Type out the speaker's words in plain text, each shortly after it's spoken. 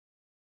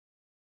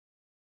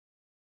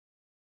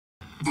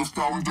The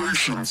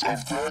foundations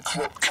of their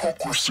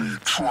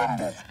kleptocracy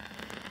tremble.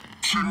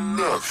 To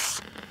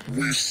Neth,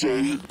 we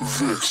say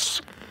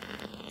this.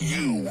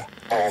 You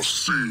are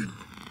seen.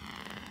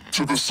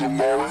 To the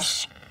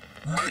Solaris,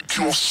 make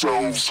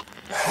yourselves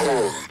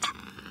heard.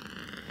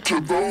 To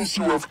those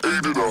who have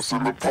aided us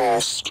in the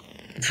past,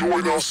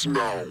 join us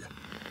now.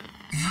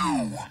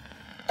 You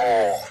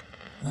are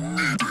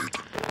needed.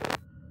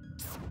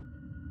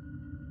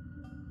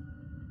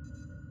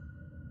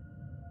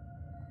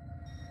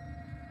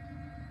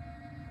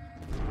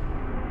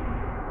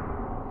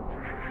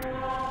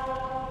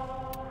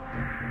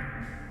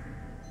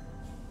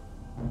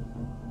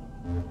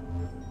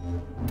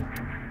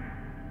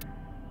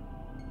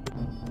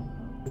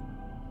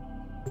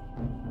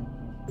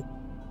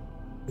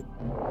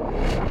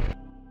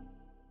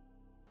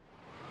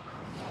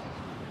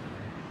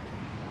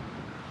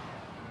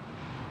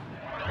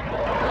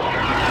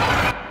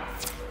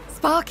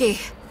 Sparky.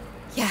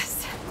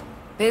 Yes.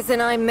 Biz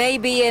and I may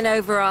be in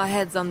over our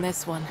heads on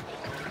this one.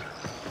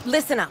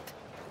 Listen up.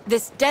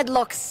 This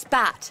Deadlock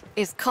spat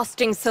is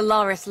costing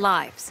Solaris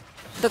lives.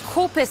 The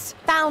Corpus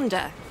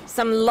founder,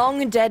 some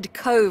long-dead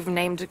cove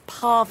named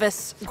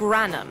Parvis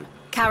Granum,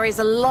 carries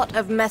a lot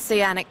of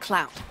messianic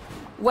clout.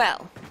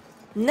 Well,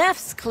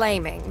 Neff's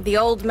claiming the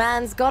old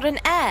man's got an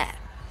heir.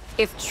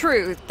 If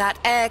true, that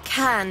heir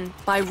can,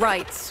 by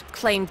rights,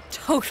 claim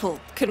total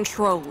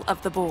control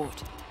of the board.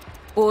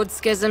 Board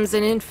schisms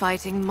and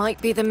infighting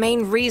might be the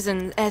main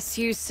reason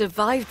SU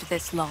survived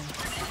this long.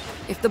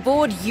 If the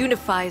board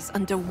unifies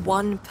under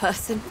one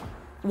person,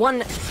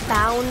 one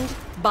found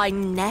by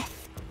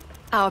Neff,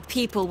 our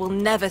people will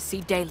never see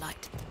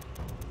daylight.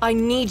 I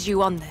need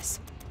you on this.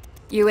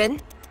 You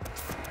in?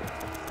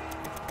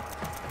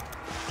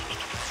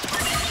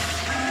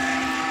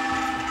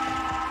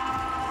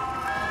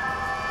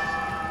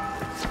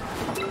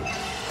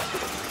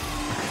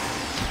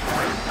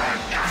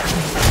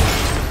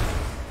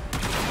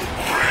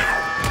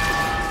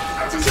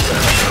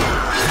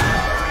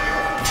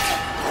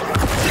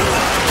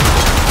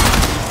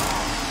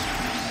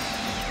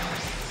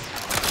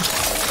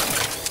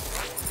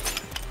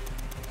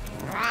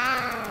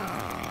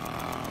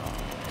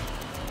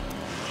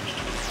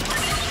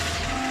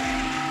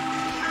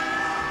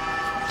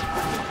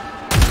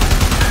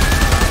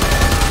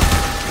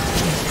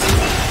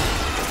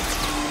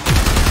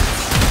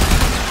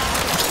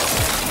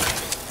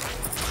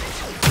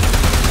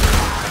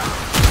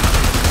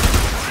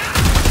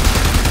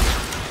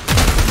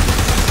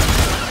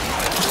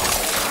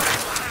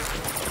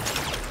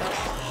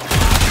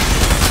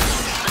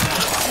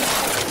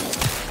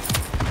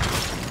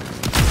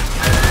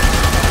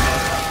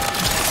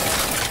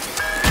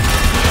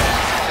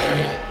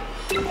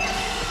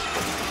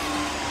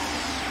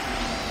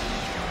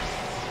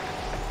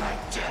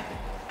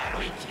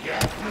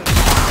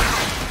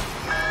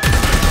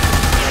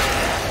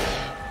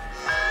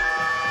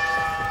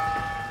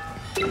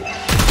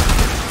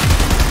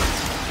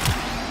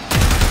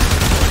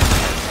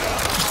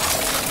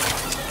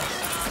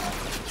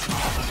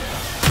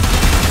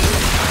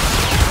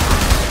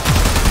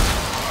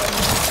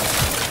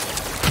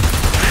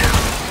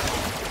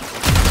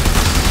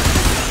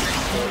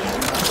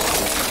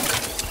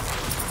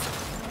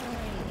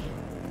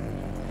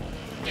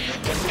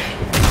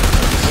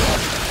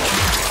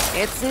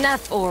 It's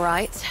Neff, all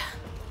right.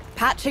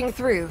 Patching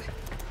through.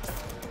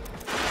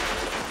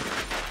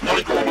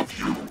 Like all of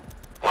you,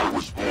 I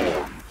was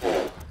born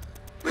poor.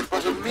 With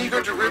but a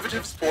meager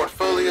derivatives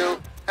portfolio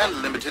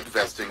and limited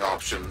vesting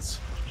options.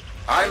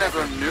 I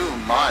never knew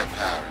my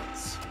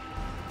parents.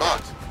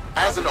 But,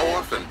 as an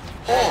orphan,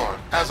 poor,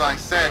 as I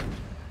said,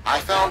 I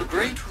found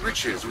great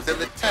riches within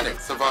the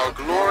tenets of our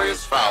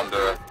glorious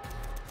founder,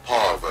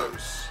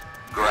 Parvos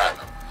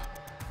Granum.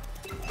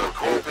 The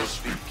Corpus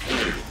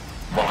became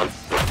my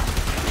friend.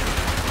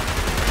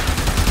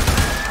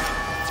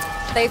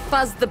 They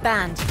fuzzed the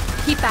band.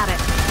 Keep at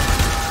it.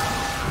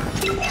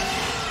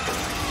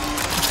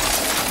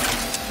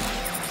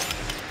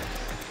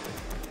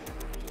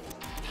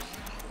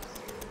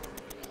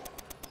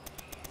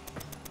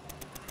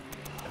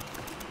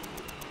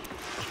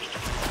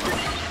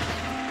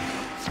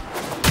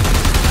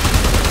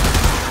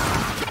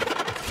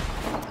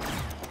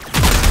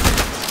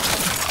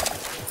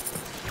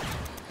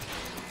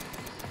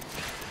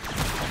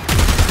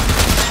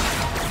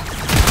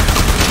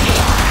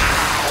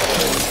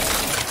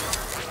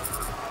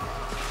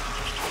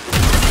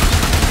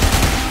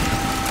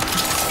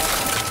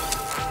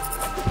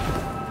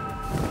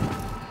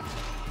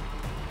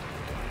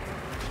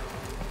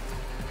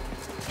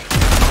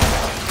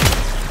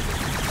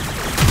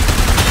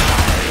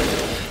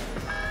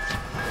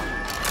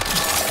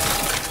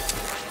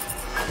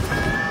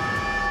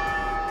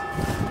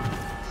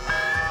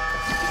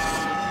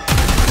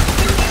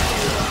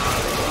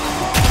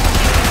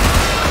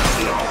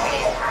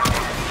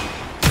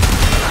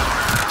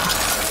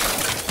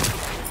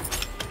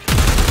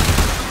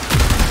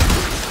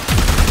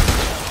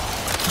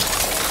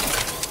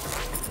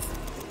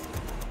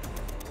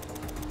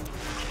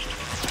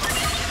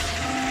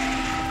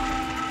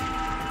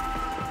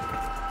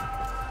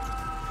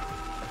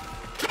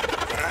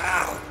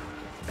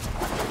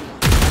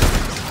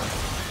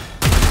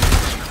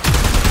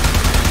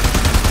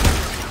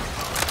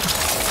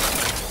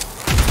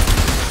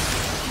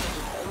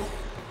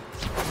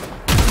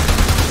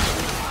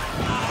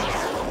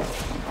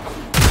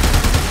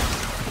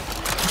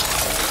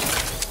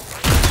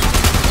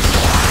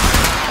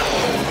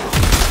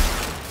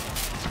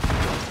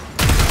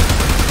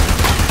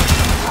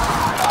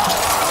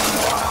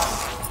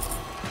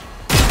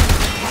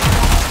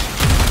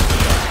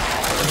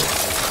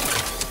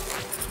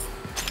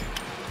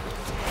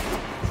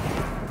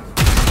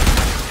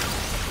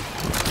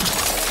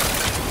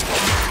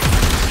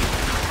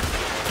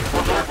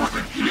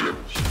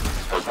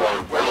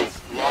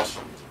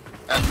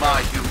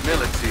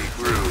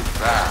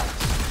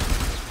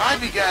 fast, I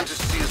began to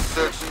see a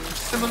certain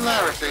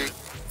similarity.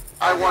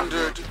 I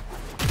wondered,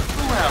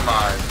 who am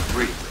I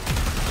really?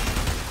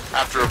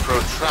 After a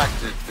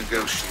protracted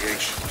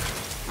negotiation,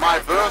 my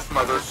birth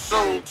mother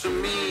sold to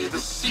me the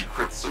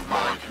secrets of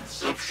my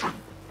conception.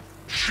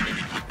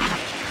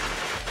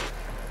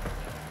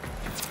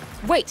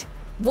 Wait,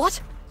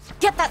 what?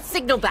 Get that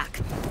signal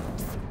back!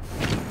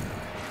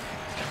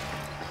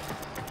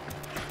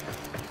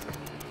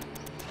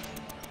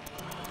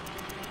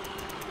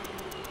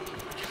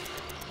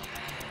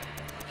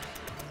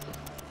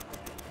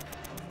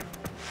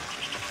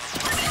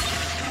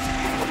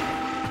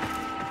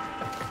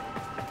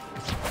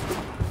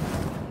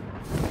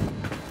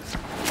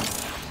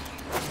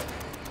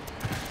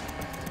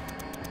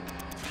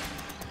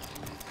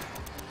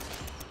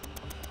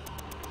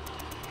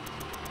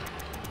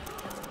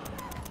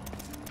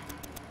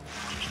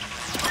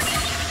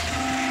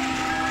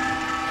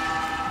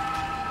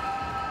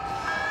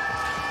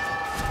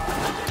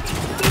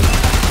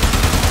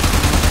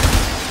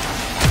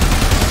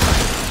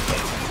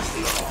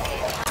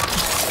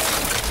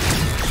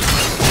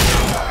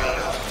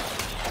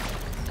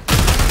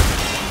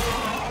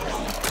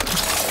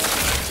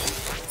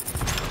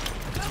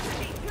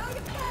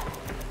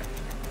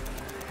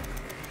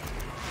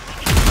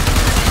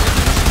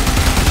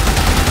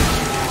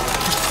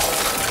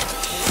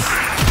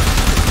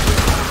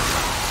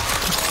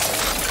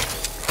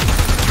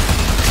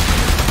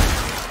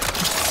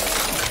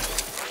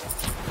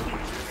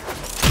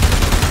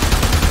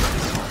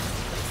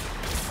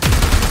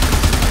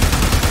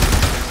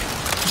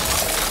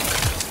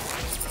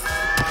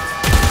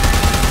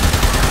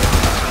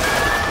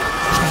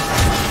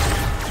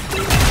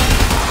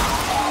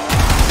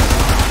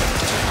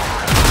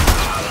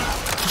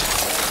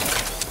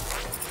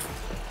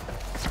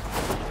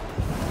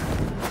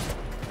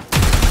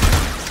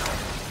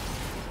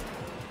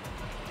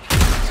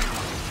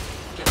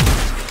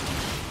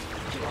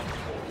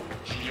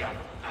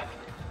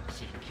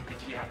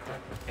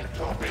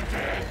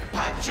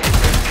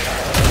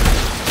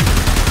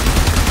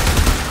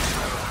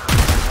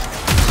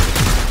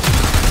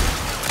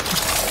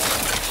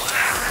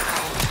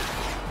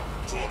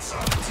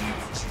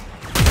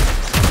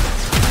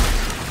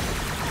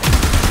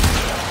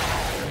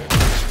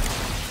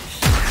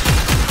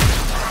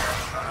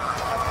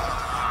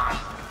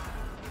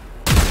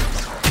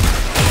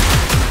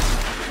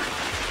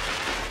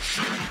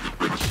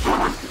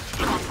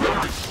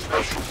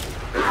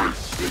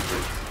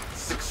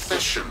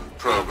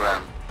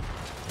 Program.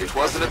 It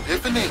was an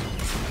epiphany.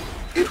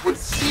 It would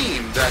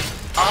seem that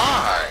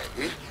I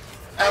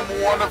am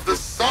one of the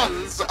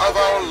sons of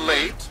our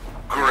late,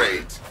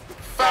 great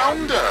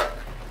founder.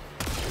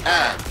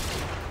 And,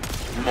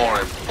 more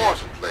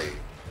importantly,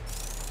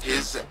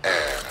 his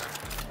heir.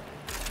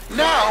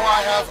 Now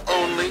I have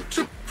only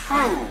to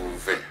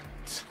prove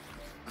it.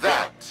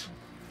 That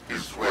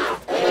is where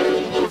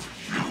all of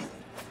you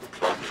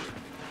come in.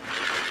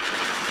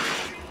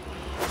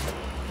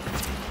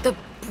 The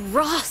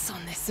brass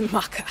on this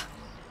mucker.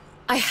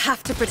 I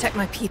have to protect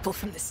my people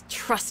from this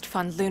trust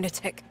fund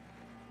lunatic.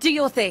 Do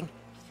your thing.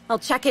 I'll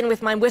check in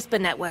with my Whisper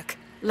network.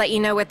 Let you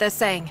know what they're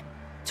saying.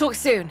 Talk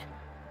soon.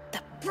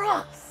 The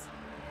brass!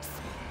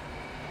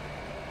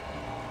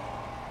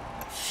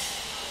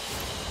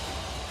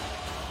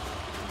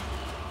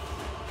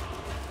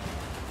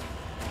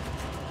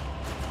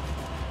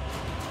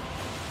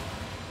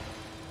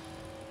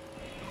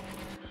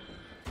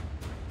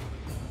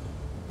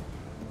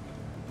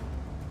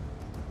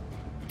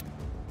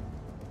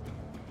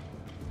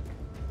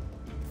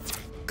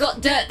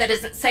 Got dirt that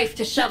isn't safe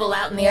to shovel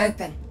out in the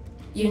open.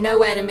 You know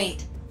where to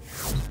meet.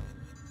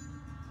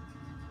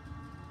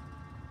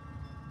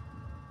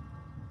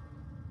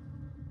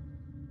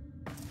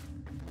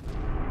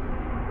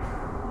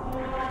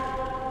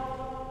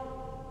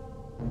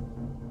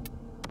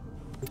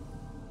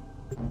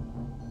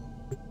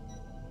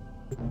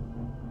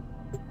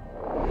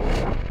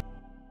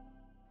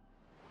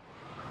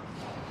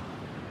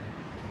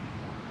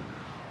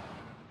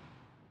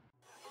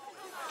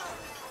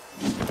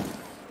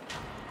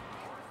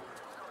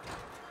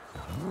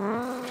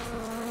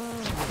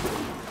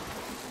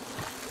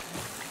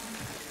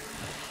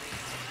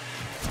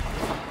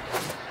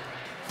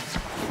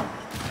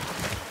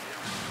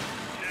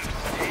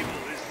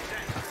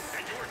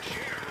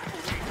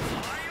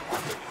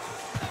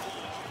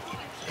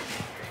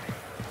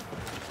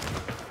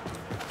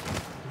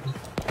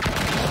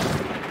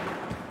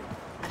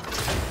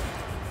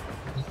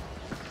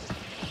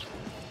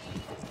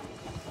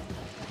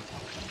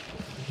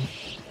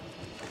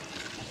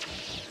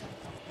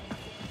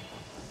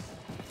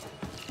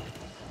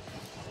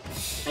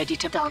 Ready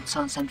to dance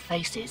on some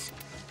faces?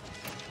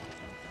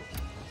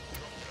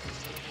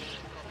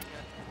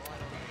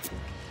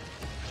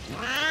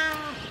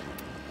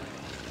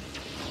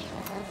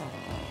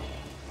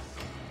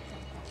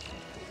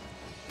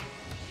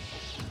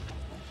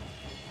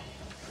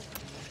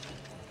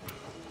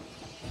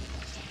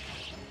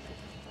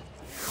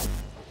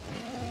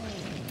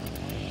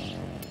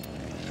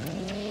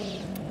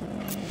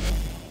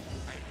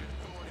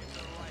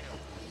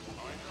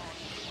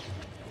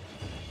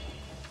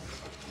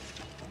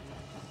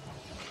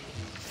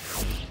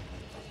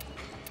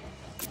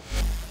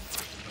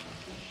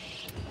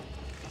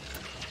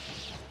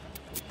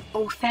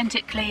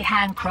 Authentically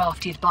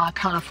handcrafted by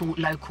colourful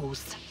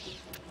locals.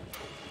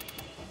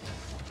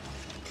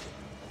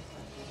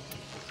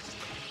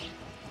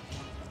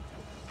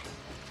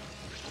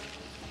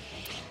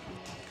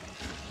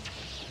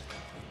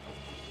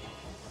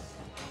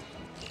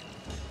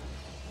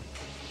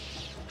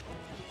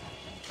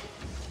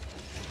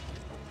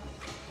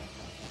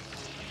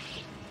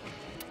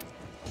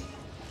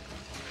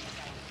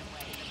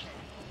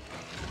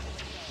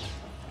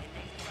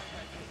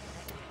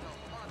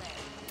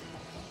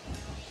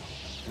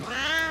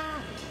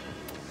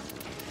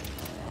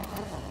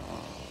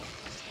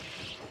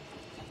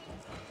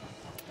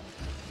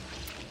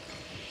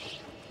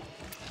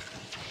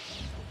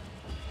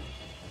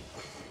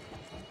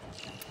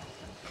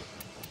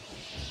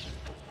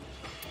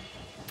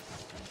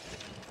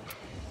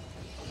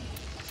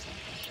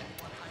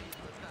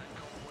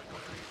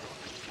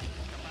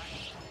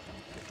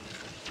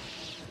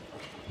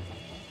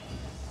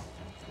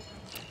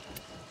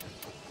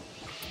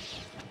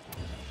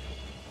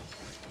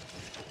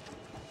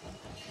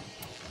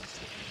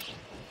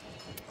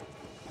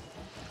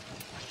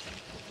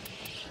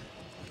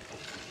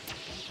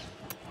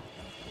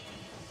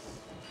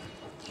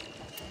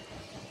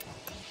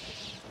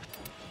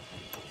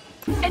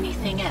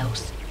 Anything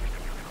else?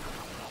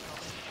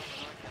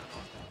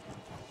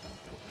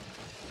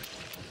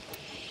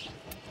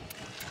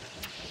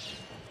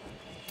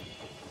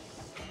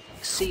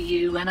 See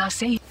you when I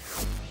see you.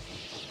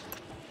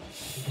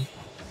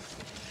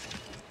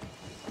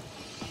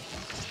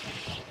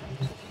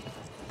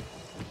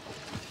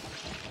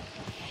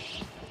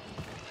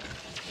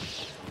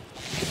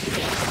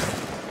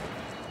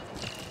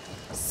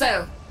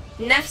 So,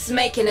 Neff's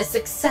making a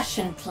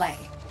succession play.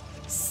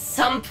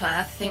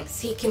 Sumper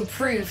thinks he can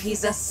prove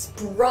he's a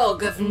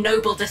sprog of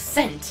noble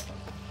descent.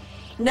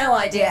 No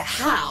idea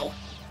how.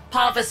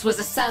 Parvus was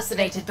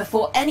assassinated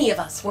before any of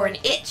us were an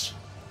itch.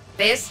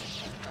 Biz?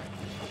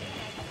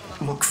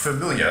 Look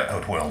familiar,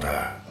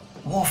 Outworlder.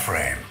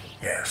 Warframe,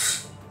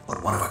 yes,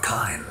 but one of a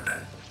kind.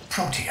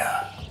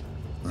 Protea.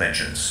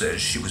 Legend says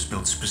she was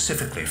built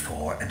specifically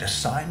for and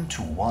assigned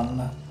to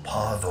one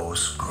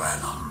Parvos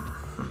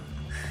Granum.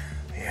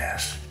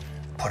 Yes.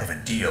 Part of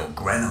a deal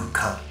Granum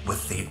cut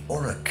with the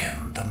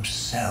Orokin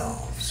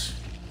themselves.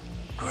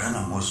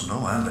 Granum was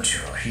no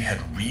amateur, he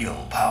had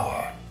real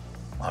power.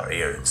 Our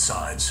ear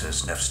inside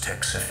says Neff's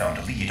techs have found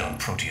a lead on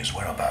Protea's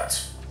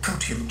whereabouts.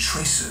 Protean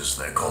traces,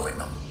 they're calling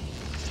them.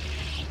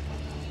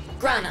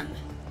 Granum,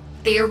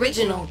 the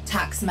original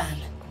taxman.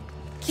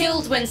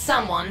 Killed when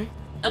someone,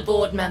 a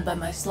board member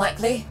most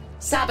likely,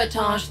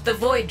 sabotaged the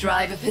void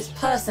drive of his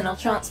personal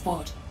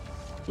transport.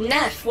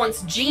 Neff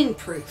wants gene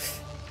proof.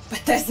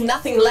 But there's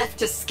nothing left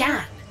to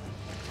scan.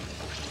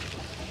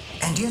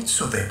 And yet,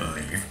 so they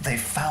believe, they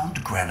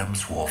found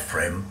Granum's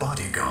Warframe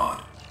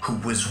bodyguard, who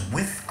was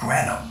with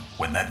Granum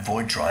when that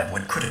void drive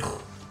went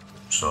critical.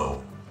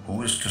 So,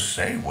 who is to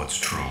say what's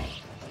true?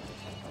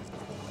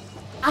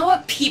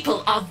 Our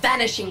people are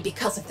vanishing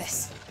because of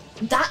this.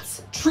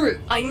 That's true,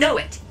 I know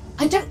it.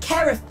 I don't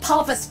care if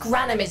Parvus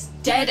Granum is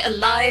dead,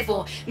 alive,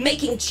 or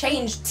making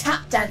change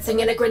tap dancing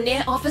in a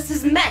Grenier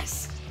officer's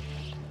mess.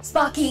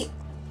 Sparky,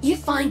 you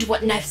find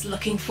what Neff's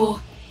looking for.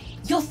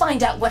 You'll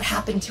find out what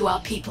happened to our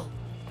people.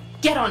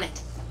 Get on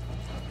it.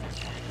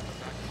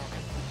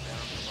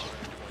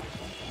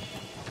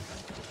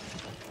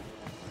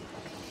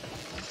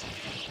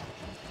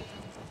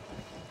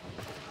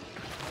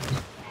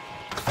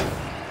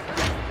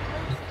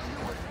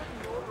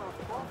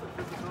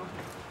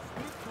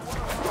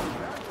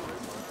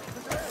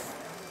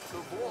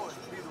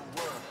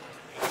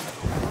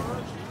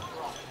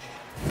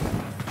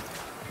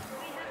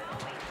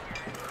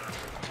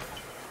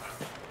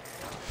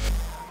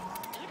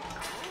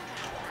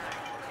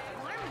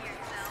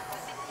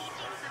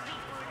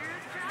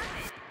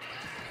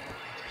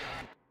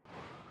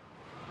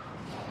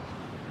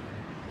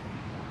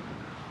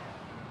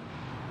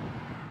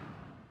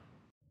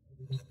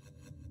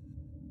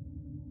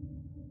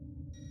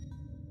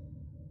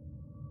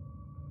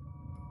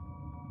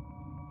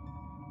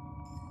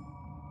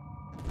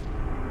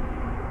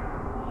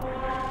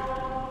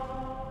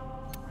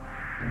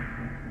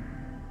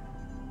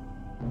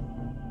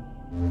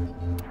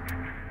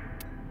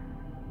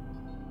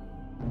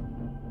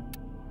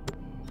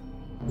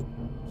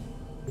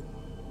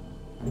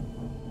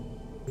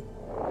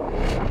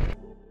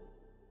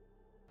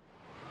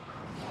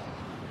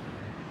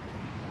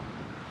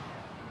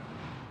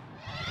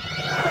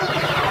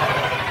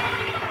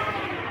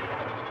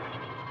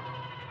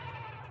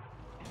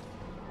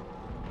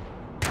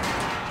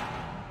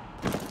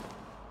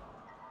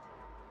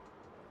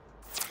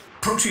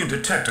 Protean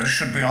detectors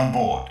should be on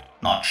board.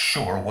 Not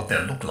sure what they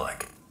look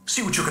like.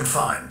 See what you can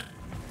find.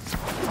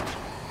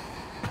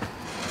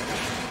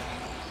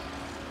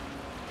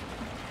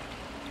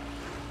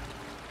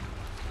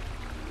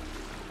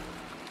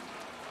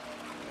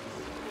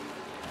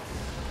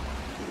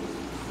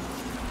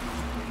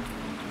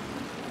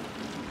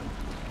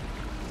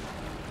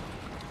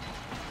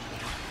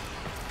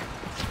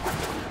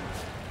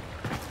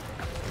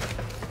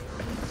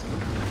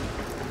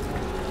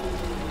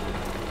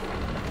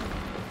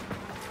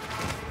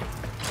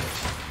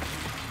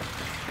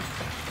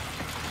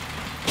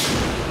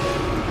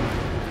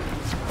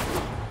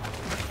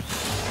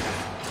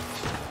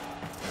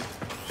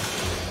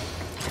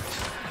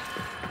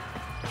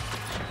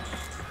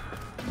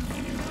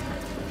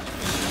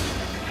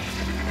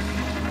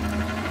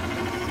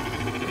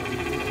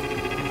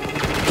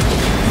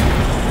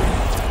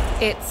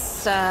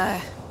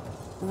 That's,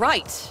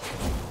 right.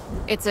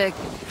 It's a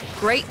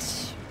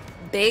great,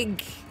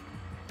 big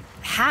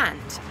hand.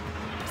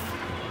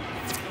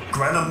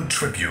 Granum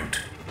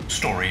tribute.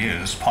 Story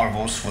is,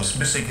 Parvos was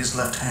missing his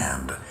left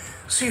hand.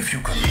 See if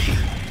you can...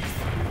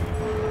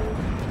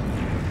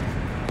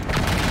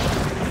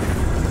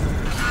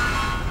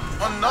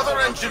 Another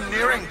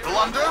engineering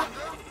blunder?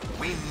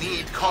 We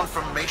need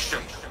confirmation.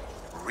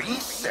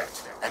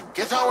 Reset and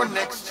get our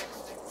next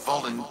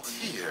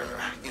volunteer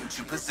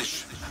into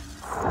position.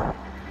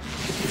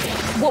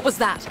 What was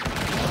that?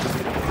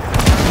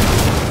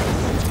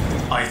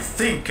 I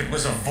think it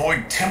was a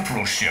void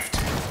temporal shift.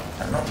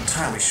 I'm not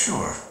entirely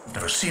sure. I've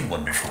never seen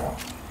one before.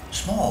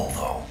 Small,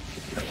 though.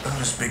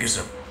 About as big as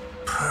a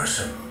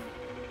person.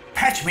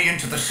 Patch me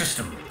into the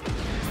system.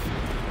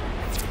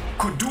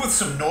 Could do with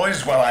some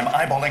noise while I'm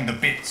eyeballing the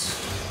bits.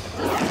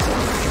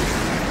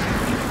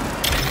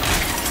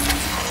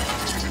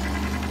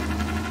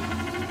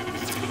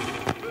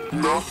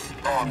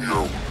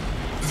 Nathaniel,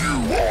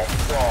 you are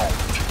found.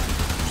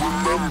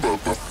 Remember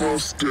the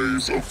first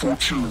days of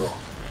Fortuna.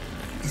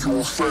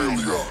 Your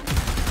failure,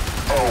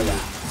 our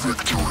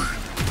victory.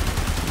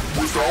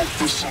 Without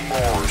the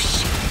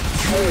Solaris,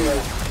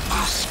 your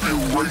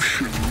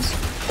aspirations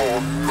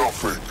are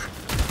nothing.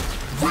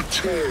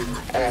 Return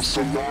our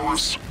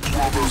Solaris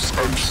brothers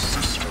and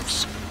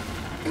sisters,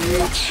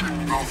 or to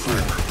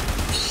nothing.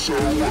 So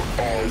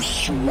I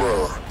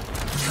swear,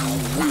 you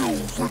will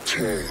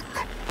return.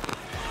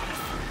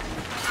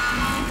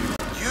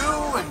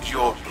 You and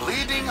your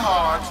bleeding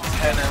heart,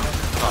 Tenem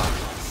Plus.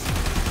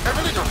 I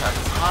really don't have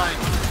time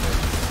for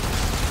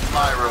this.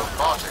 My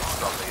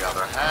robotics, on the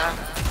other hand,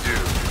 do.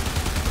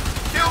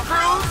 Kill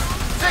crews,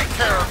 take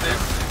care of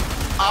this.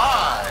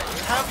 I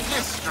have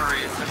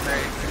history to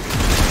make.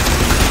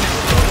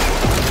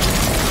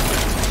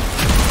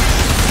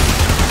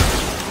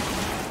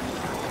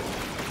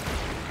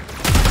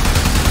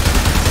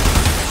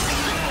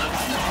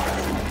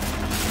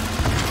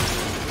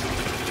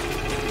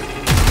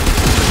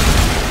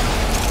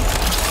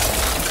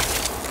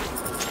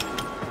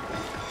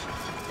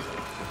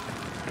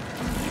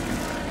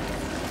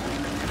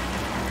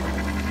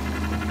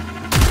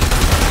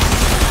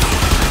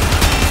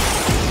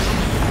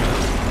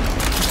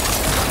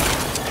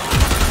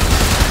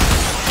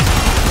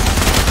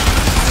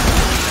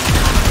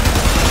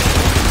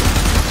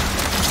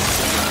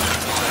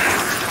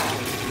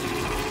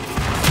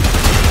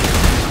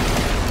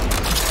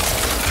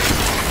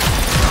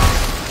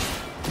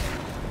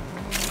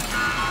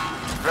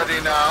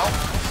 Ready now?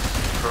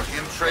 For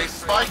him trace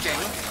spiking.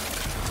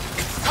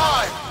 It's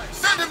time!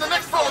 Send in the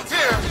next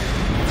volunteer!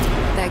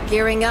 They're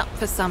gearing up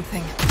for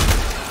something.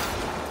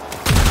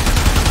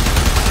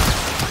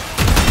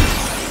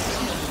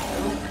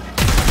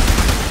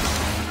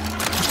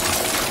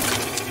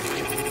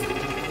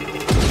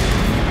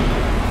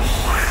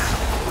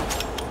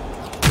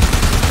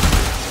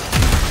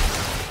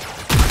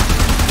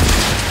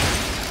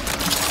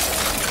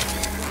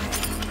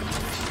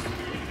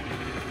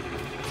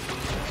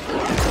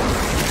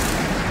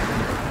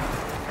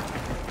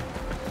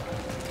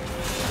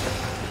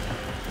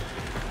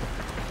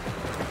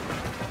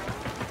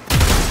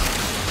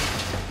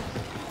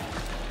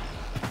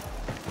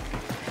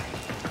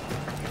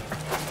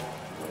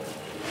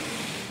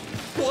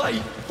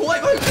 Why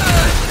my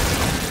God?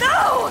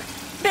 No!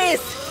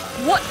 This!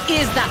 What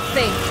is that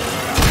thing?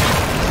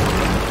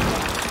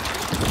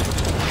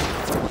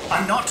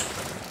 I'm not.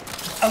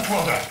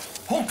 Outworlder,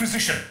 hold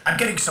position. I'm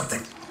getting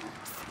something.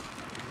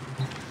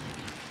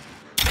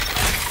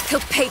 He'll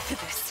pay for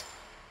this.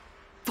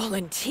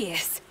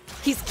 Volunteers.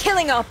 He's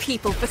killing our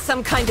people for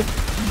some kind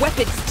of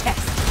weapons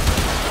test.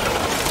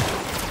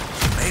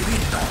 Maybe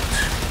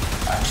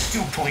not. I'm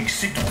still pulling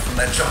signal from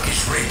that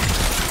junkish rig.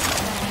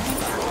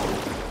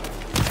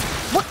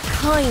 What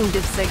kind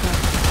of signal?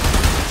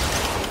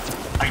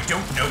 I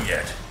don't know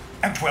yet.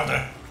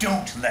 Outworlder,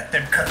 don't let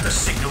them cut the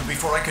signal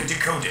before I can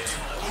decode it.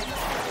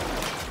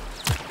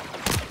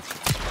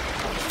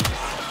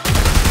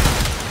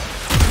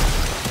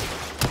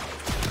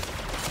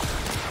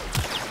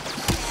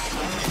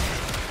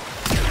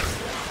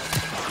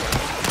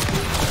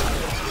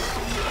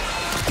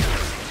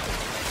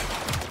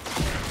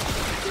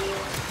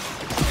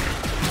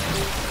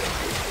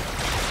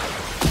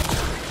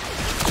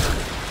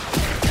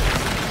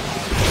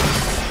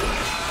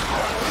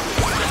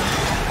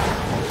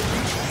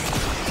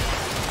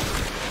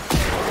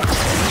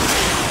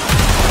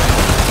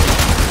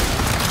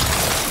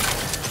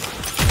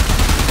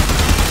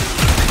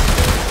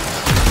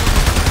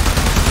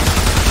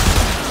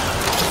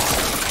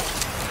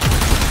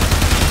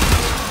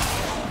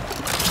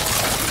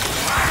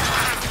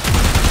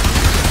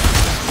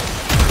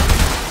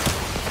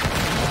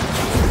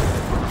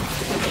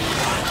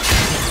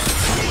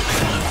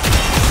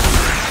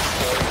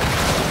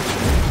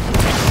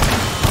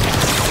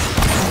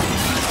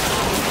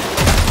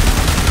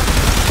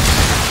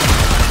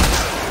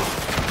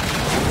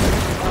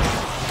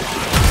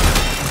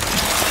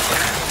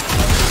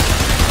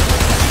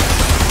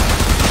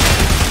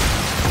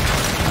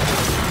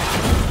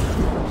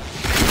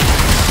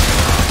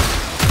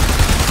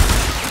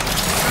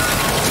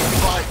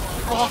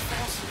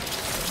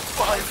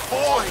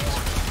 void.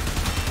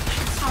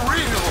 It's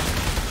real.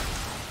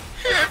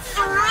 It's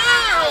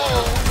real!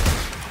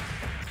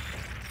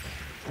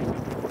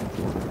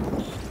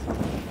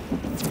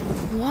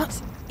 What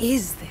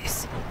is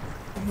this?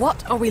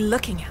 What are we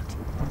looking at?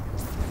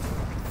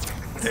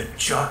 The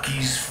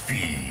jockey's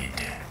feed.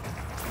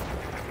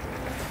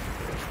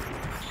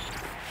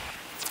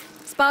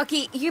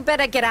 Sparky, you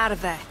better get out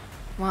of there.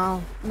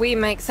 While we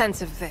make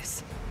sense of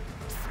this.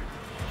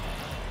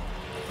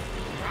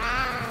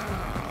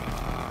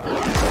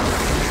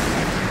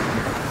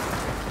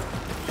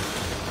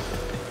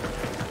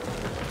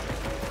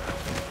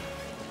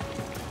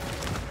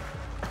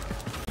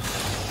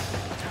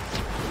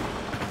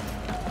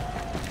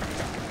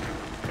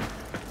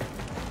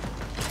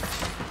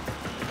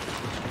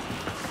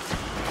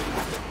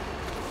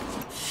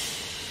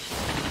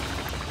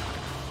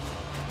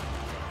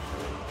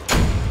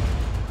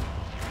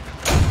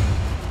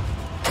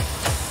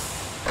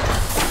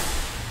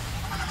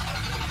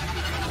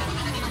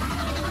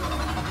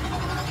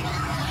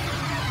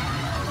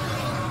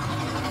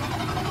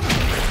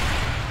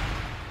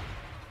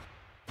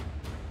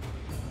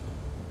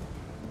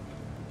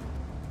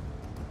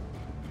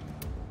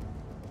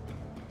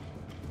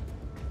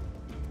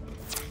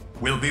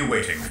 We'll be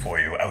waiting for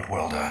you,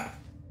 Outworlder.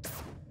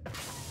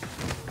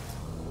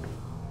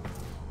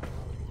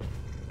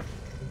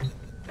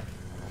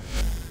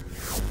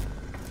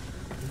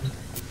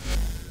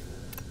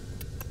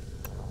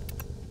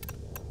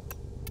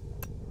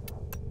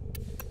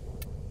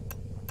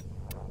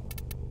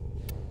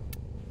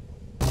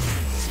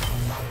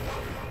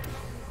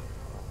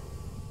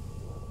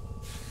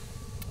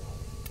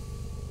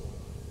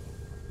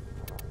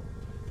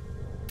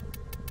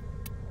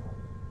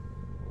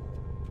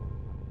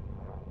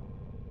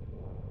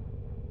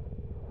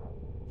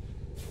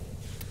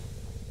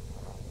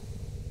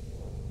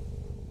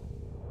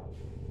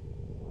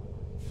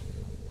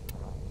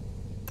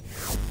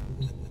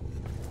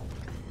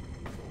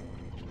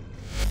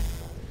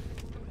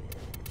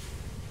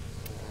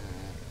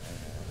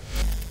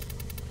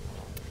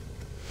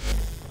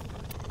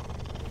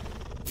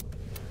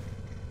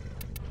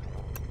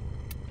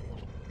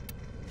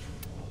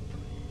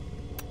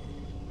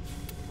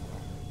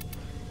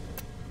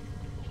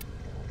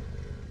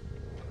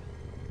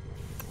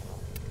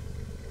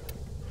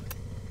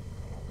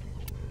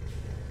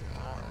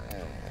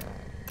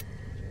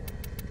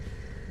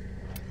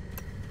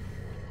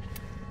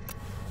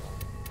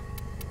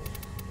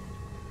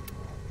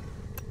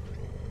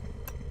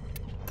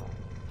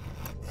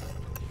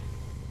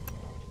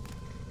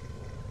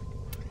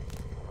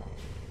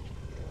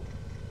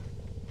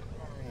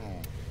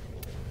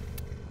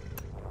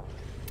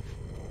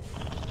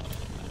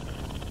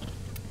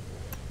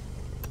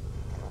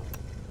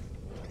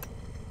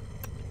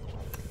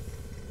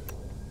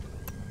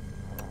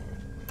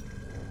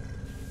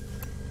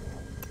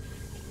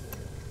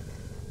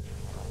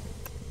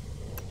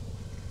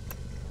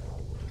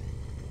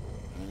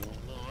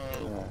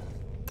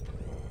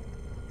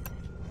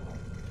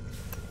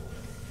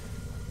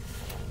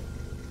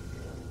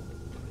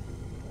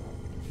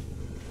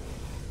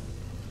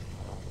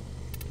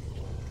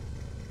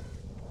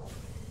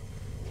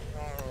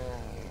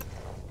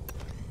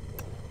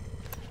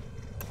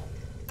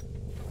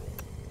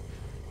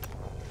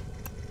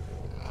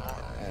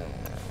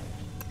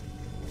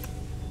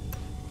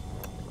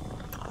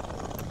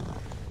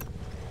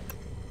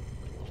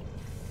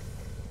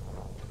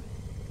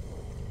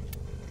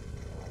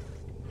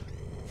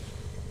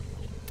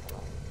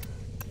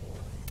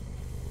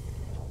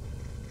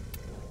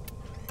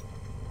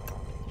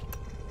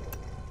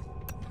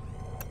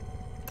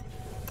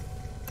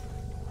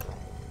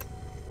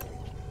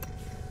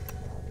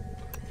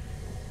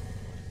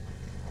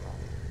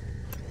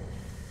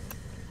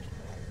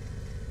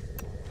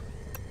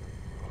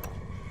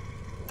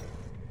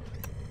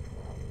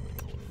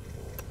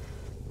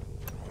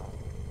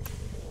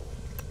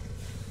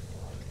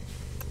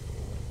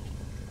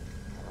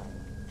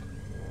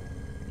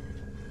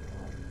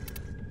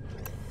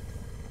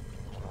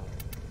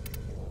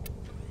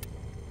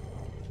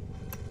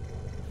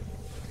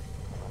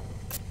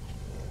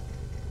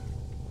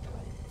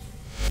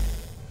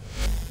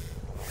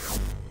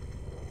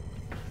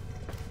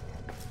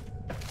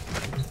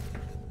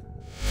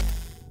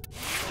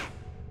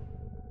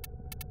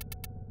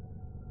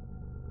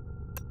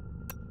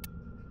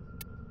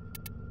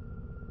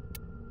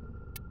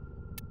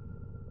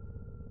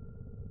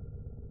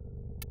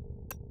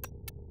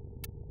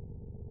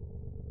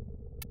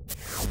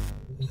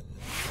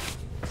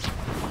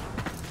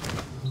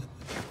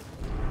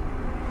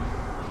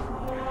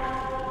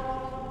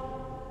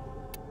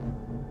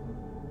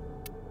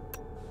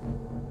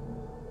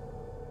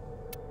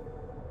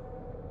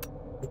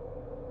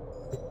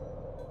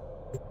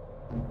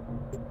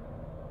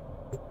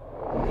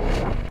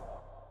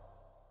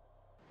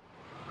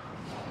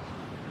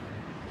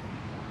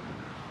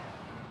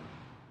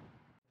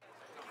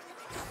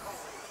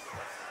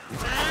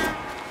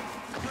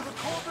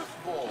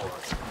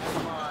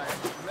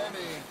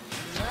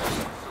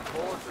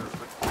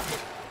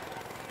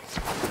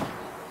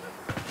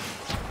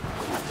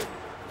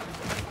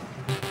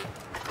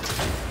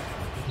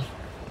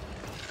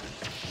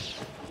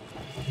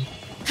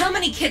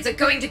 many kids are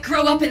going to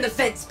grow up in the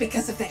vents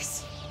because of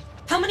this?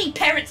 How many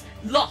parents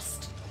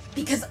lost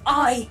because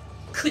I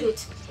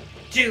couldn't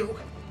do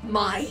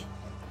my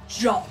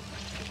job?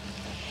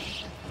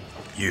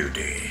 UD.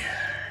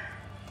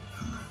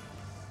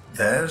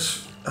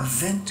 There's a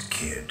vent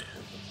kid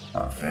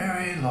a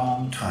very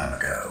long time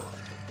ago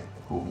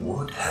who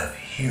would have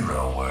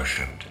hero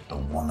worshipped the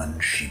woman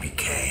she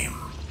became.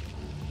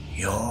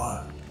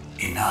 You're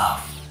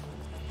enough.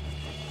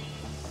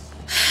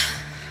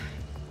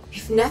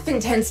 If Neff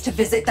intends to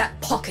visit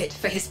that pocket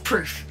for his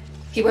proof,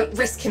 he won't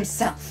risk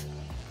himself.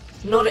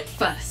 Not at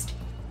first.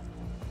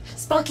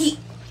 Sparky,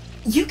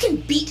 you can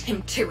beat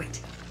him to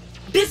it.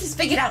 Biz has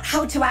figured out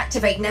how to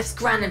activate Neff's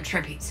Granum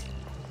tributes.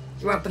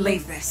 You won't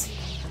believe this.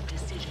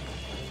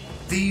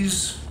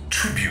 These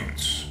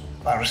tributes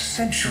are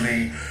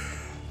essentially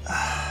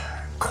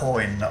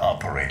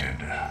coin-operated.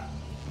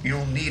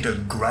 You'll need a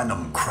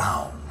Granum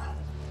crown.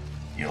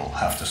 You'll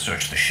have to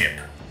search the ship.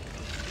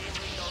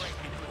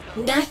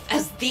 Neff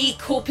as the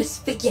Corpus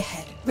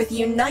figurehead, with a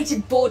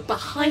united board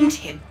behind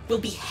him, will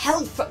be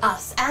hell for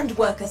us and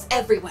workers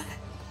everywhere.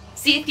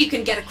 See if you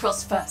can get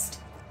across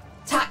first.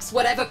 Tax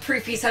whatever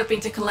proof he's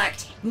hoping to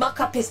collect, muck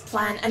up his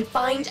plan, and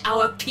find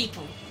our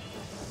people.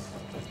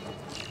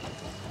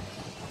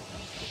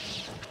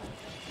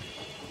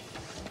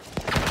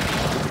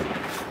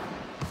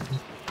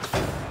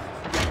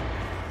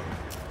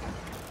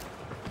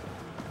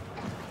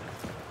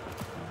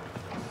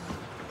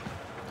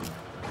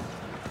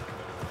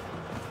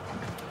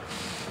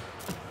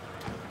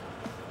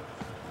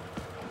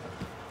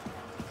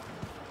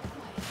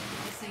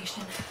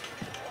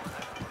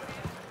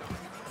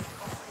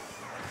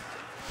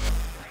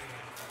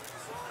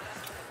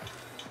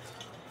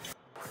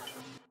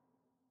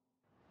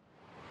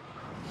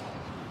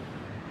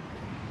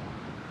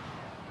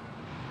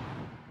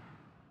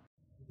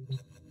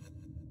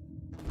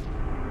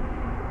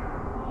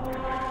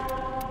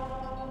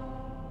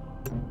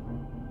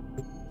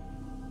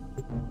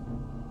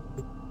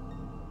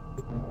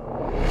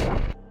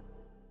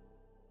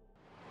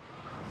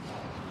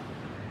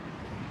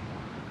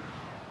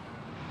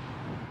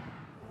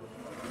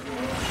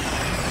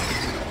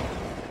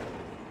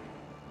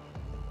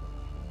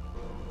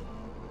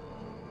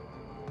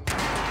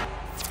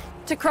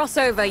 To cross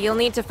over, you'll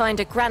need to find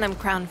a Granum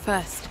crown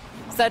first.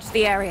 Search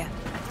the area.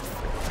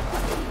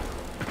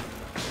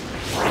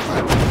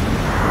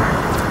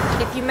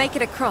 If you make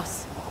it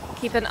across,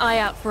 keep an eye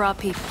out for our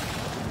people.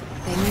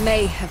 They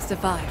may have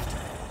survived.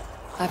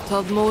 I've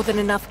told more than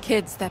enough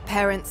kids their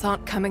parents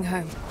aren't coming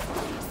home.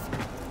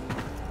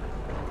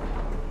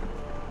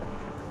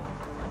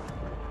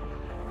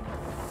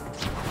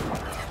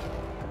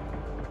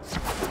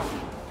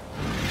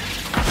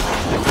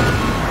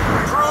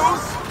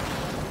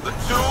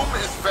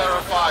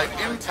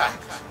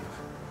 Intact.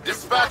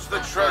 Dispatch the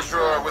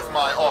treasurer with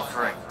my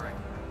offering.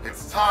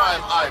 It's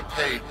time I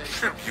paid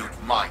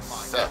tribute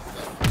myself.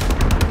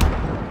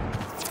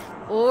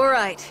 All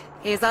right,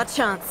 here's our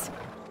chance.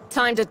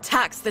 Time to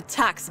tax the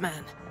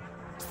taxman.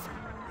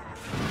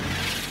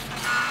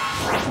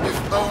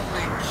 If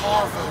only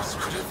Parvos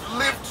could have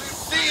lived to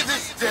see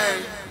this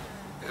day.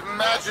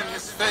 Imagine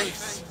his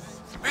face,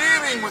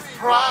 beaming with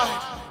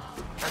pride,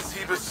 as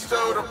he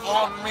bestowed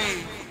upon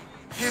me,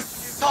 his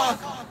son.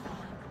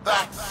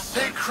 That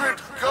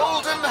sacred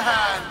golden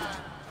hand!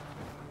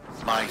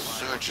 My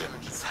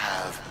surgeons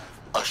have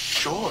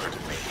assured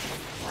me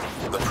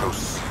the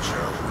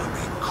procedure will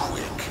be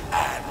quick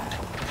and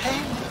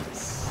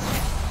painless.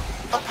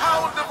 A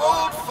pound of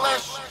old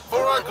flesh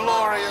for a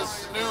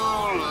glorious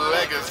new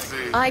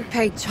legacy. I'd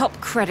pay top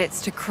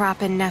credits to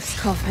crap in Neff's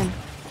coffin.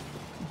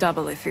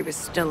 Double if he was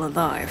still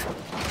alive.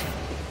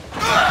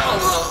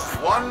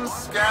 One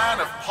scan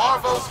of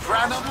Parvos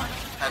Granum,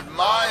 and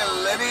my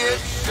lineage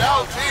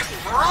shall be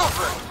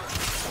proven.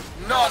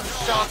 None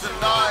shall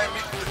deny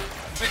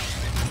me.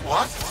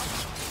 What?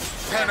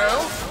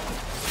 Tenno?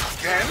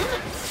 Again?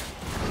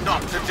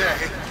 Not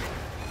today.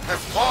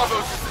 As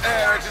Parvos'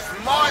 heir, it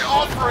is my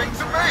offering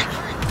to make.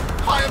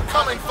 I am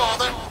coming,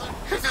 Father.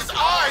 It is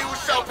I who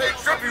shall pay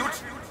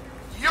tribute.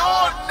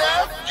 Your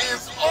Neff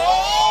is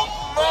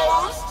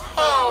almost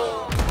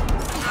home.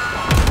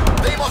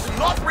 They must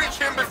not reach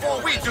him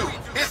before we do.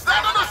 Is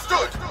that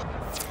understood?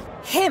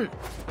 Him!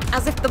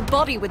 As if the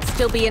body would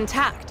still be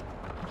intact.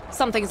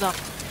 Something's off.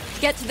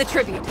 Get to the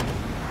tribute.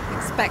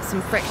 Expect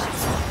some friction.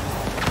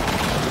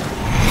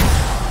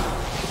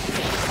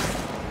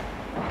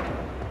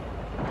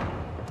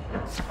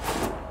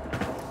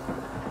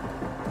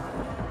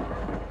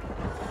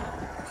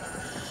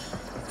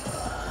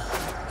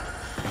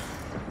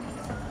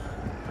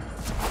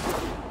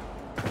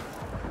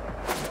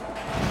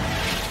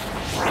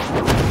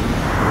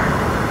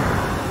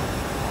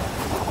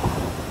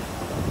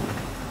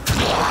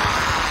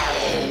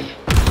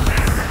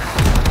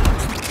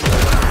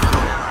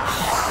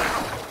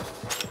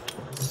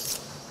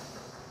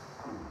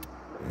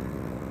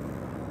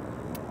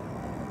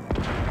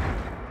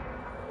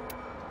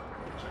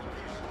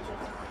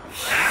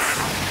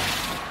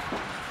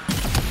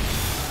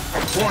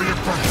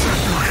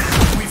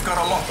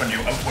 got a lock on you,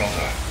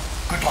 Outworlder.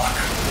 Good luck.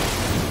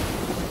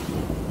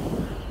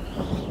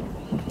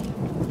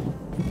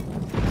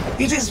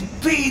 It has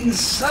been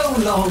so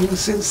long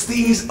since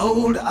these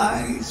old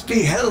eyes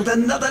beheld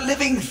another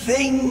living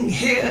thing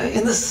here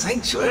in the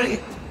sanctuary.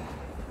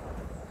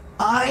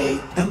 I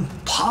am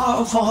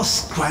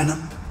Parvos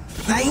Granum.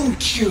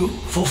 Thank you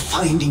for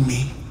finding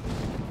me.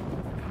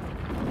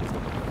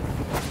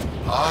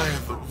 I,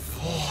 the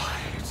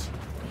Void.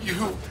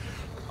 You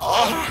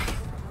are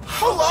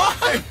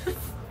alive!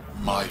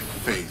 My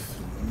faith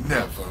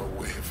never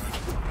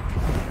wavered.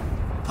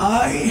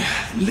 I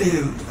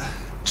live.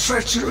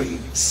 Treachery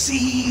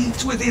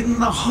seethed within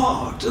the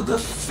heart of the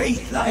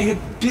faith I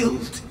had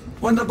built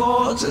when the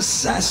board's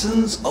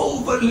assassins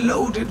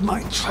overloaded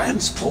my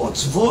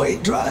transport's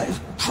void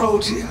drive.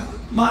 Protea,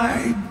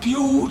 my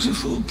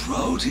beautiful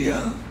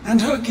Protea,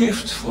 and her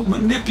gift for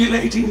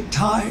manipulating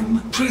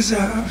time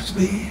preserved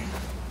me.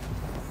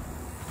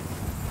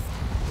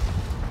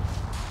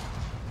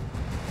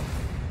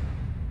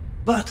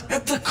 But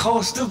at the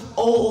cost of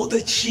all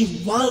that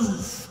she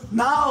was.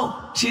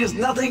 Now, she is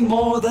nothing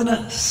more than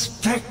a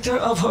specter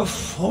of her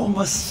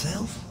former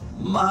self.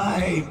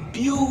 My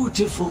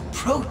beautiful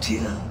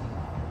Protea.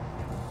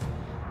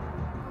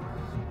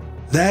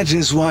 That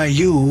is why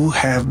you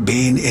have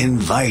been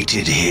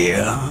invited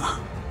here.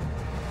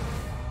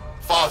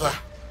 Father,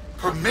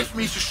 permit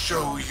me to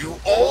show you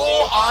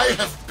all I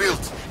have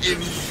built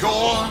in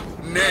your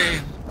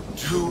name.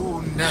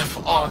 Do Nef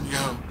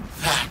Anyo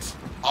that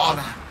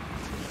honor.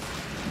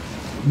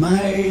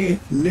 My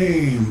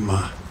name.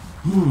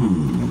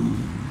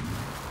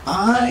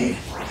 I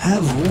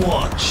have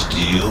watched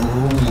you.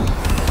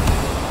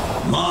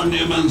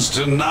 Monuments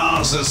to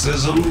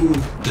narcissism,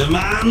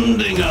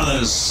 demanding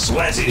others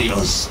sweat in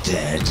your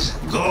stead,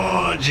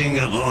 gorging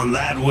upon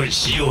that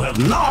which you have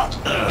not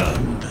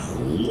earned.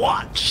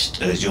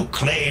 Watched as you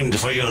claimed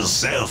for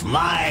yourself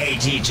my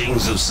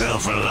teachings of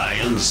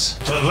self-reliance,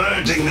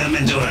 perverting them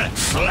into a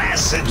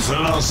flaccid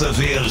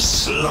philosophy of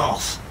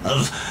sloth,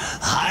 of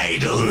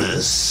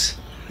idleness.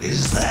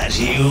 Is that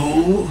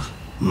you,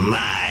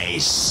 my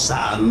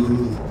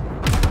son?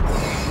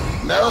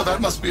 No, that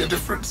must be a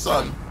different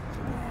son.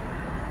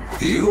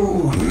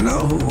 You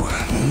know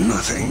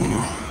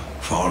nothing,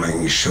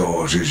 falling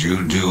short as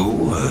you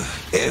do of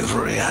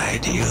every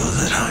ideal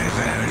that I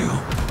value.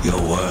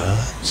 Your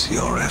words,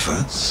 your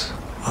efforts,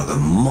 are the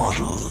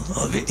model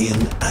of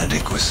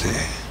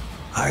inadequacy.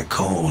 I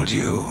called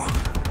you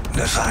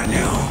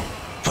Nathaniel,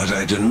 but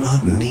I do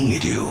not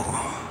need you.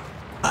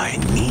 I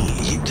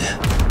need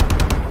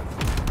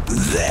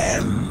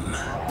them.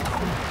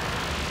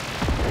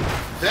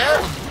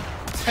 Them?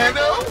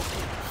 Tenno?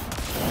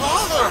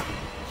 Father!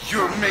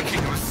 You're making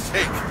a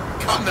mistake.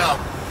 Come now.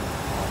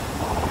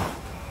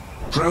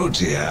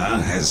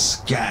 Protea has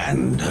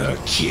scanned her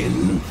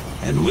kin,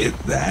 and with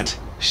that,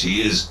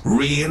 she is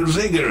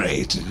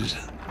reinvigorated.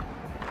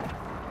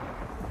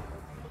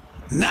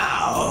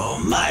 Now,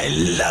 my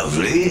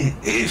lovely,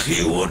 if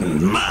you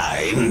wouldn't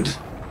mind,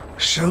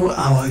 show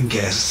our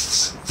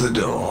guests the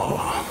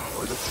door.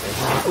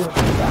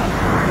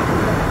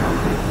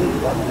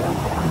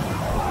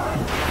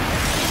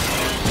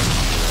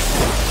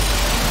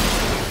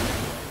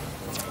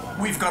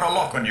 We've got a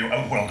lock on you,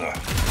 Outworlder.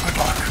 Good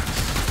luck.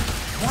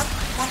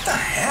 What the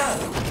hell?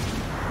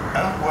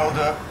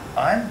 Outworlder,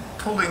 I'm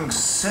pulling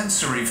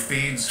sensory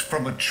feeds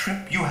from a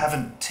trip you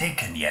haven't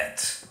taken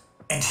yet.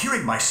 And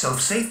hearing myself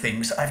say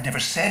things I've never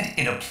said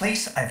in a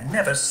place I've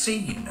never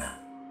seen.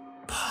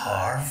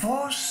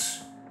 Parvos?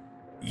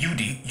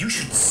 Yudi, you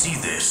should see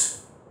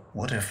this.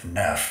 What if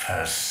Nef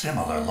has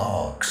similar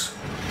logs?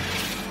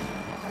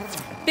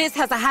 Biz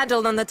has a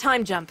handle on the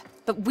time jump,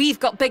 but we've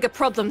got bigger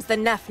problems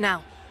than Nef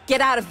now. Get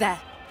out of there.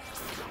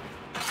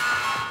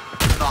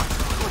 Not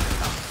good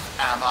enough,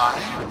 am I?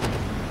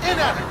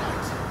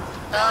 Inadequate,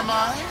 am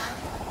I?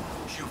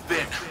 You've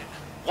been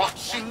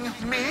watching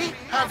me,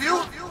 have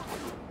you?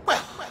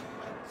 Well,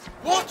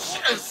 watch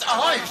as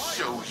I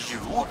show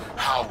you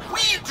how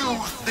we do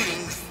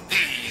things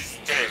these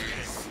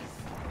days.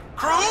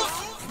 Crews,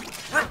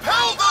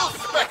 repel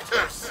those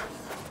specters!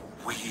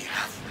 We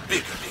have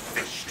bigger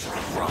fish to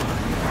fry.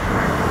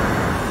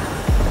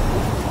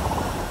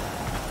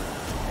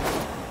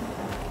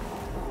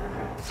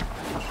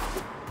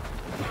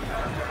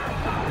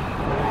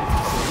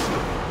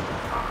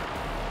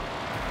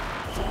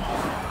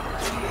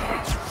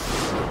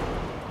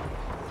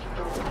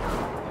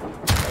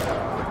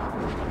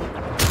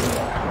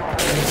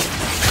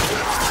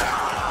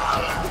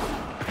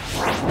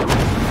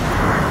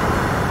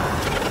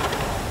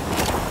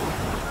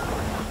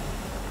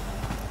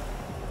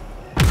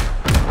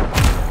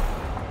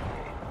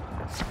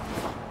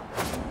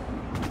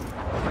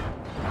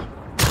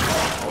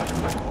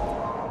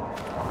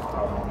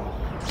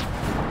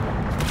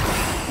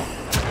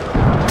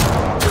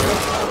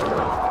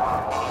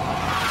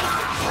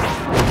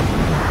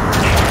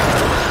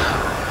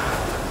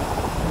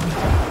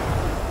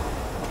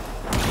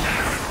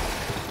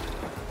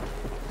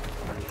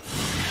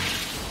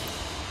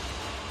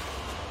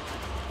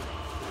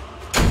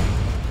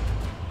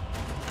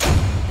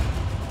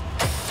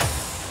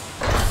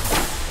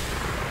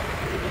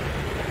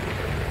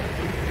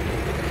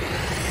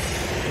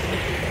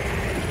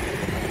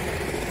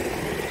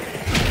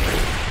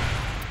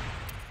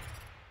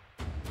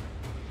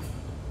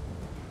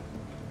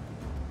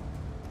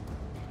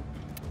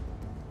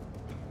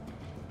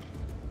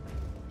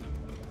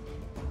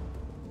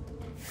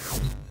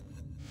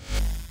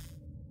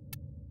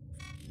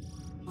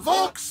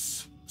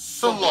 Vox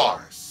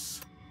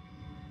Solaris.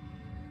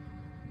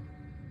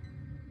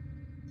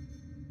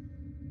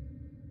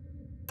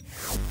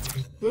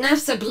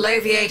 Neff's a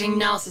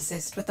bloviating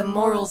narcissist with the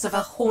morals of a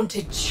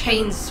haunted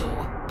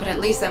chainsaw, but at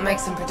least that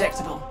makes him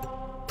predictable.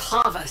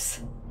 Parvus.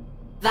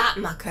 That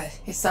mucker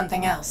is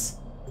something else.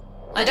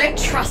 I don't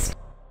trust.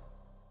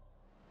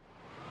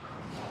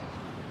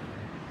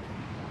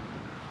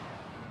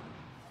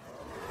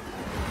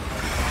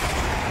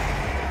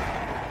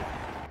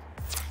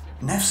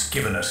 Neff's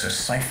given us a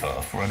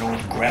cipher for an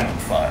old gram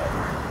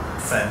file.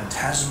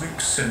 Phantasmic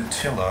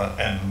scintilla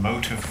and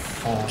motive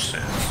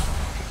forces.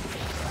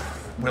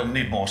 We'll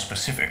need more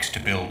specifics to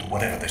build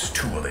whatever this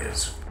tool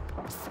is.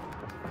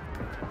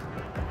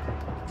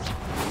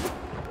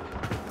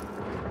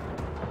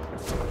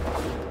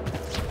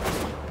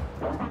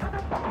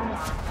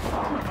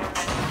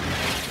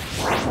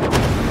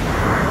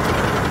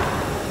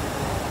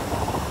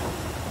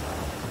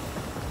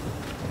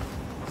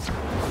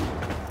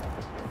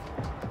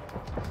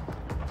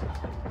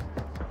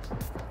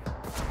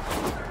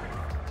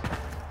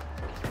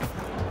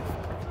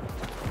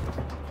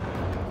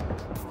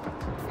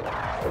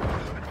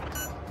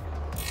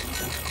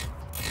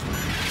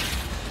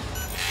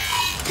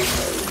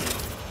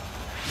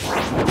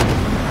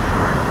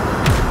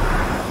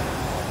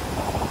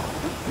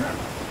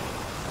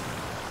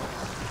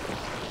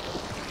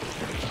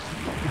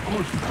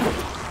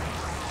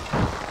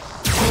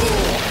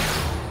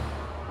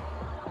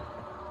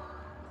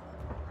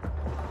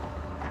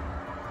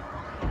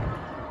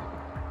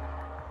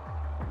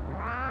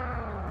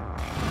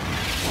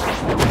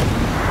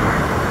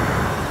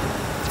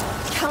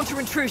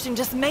 Intrusion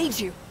just made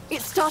you.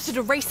 It started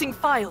erasing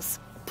files.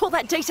 Pull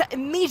that data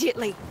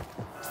immediately.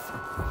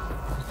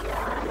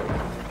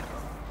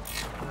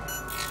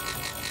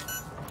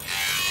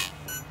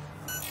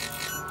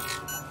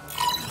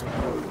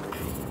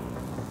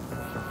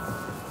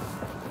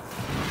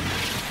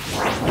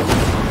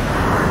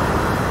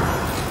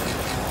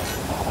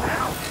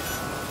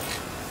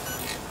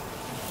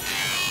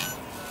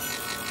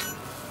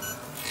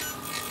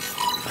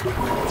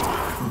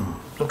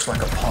 Looks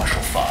like a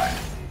partial find.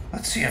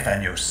 Let's see if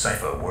Anyo's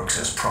cipher works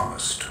as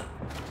promised.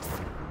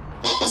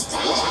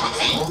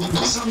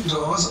 Some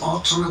doors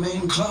ought to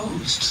remain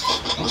closed.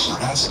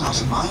 That's not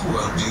in my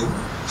worldview.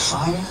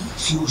 Fire,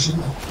 fusion,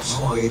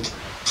 void.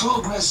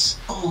 Progress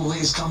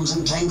always comes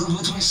entangled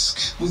with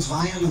risk, with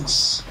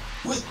violence.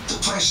 With the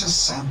precious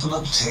sample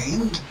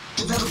obtained,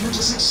 development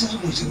is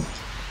accelerating.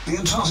 The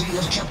Entrati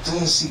have kept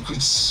their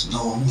secrets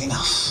long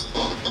enough.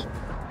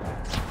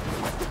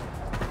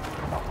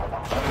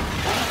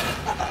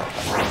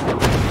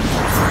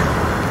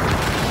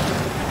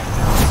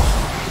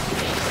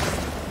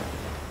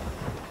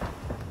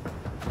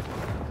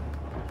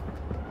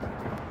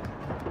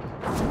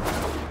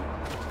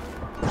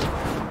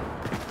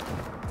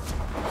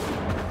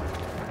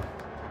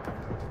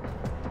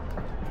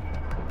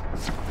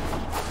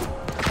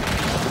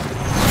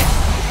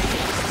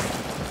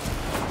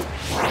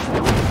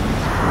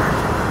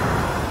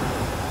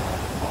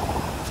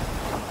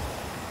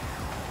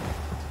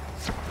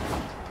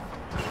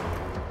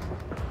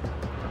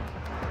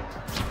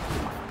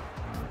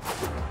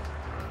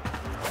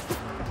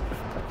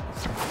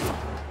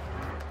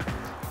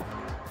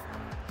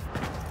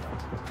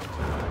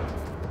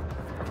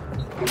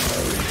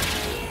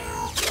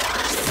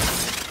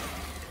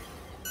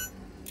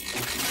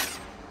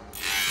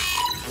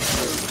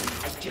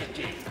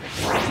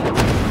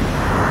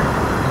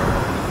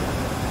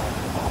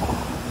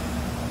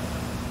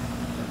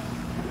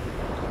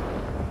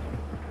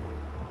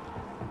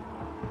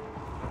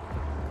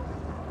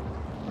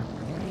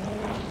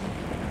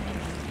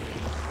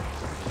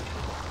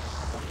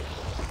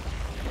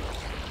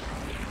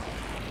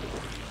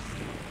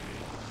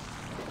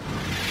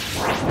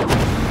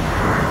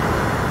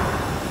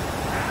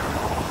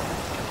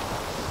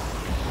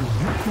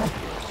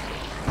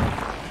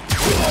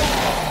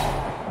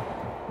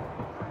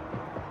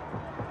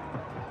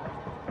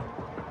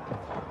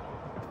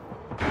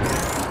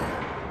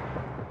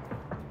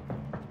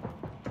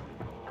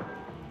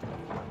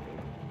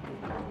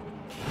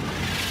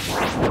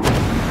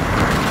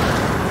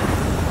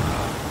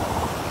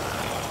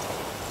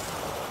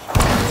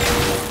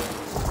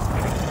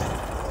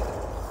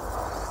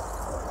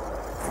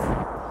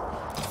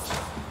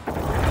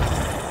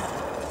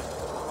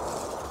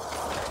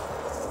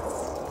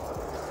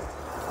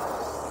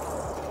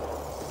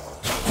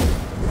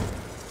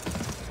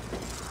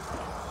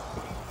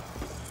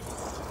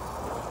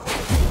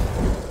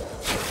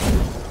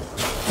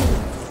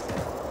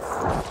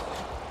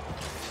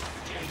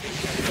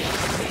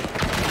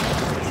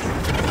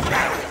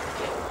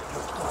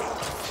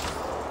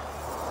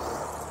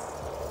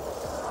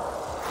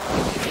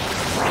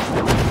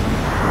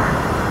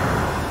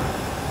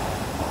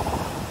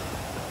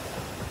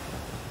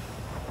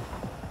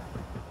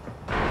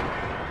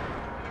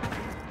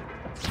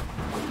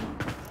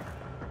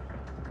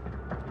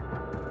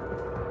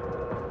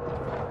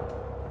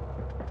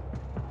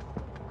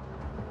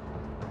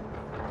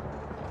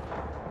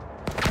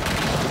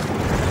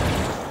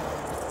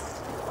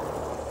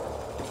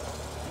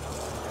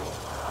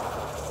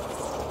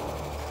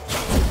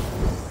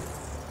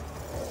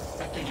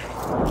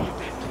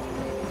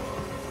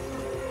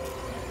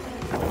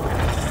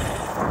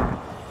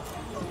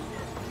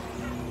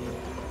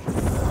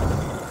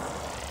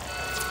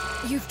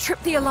 You've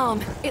tripped the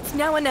alarm. It's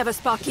now or never,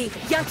 Sparky.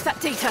 Yank that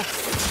data.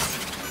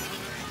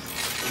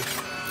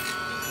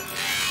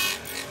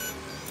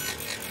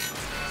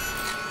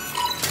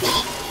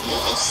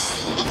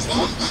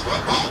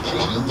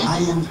 I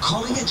am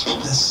calling it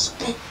the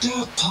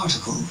Spectre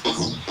Particle.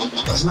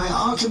 As my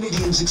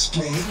Archimedeans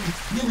explain,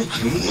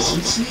 mimicry is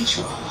its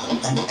nature.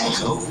 An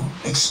echo,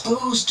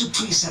 exposed to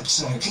precept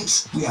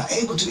circuits, we are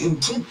able to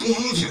imprint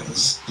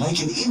behaviors, like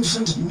an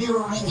infant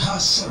mirroring her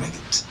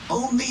surrogate.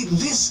 Only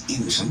this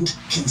infant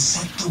can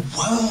set the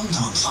world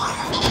on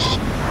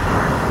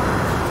fire.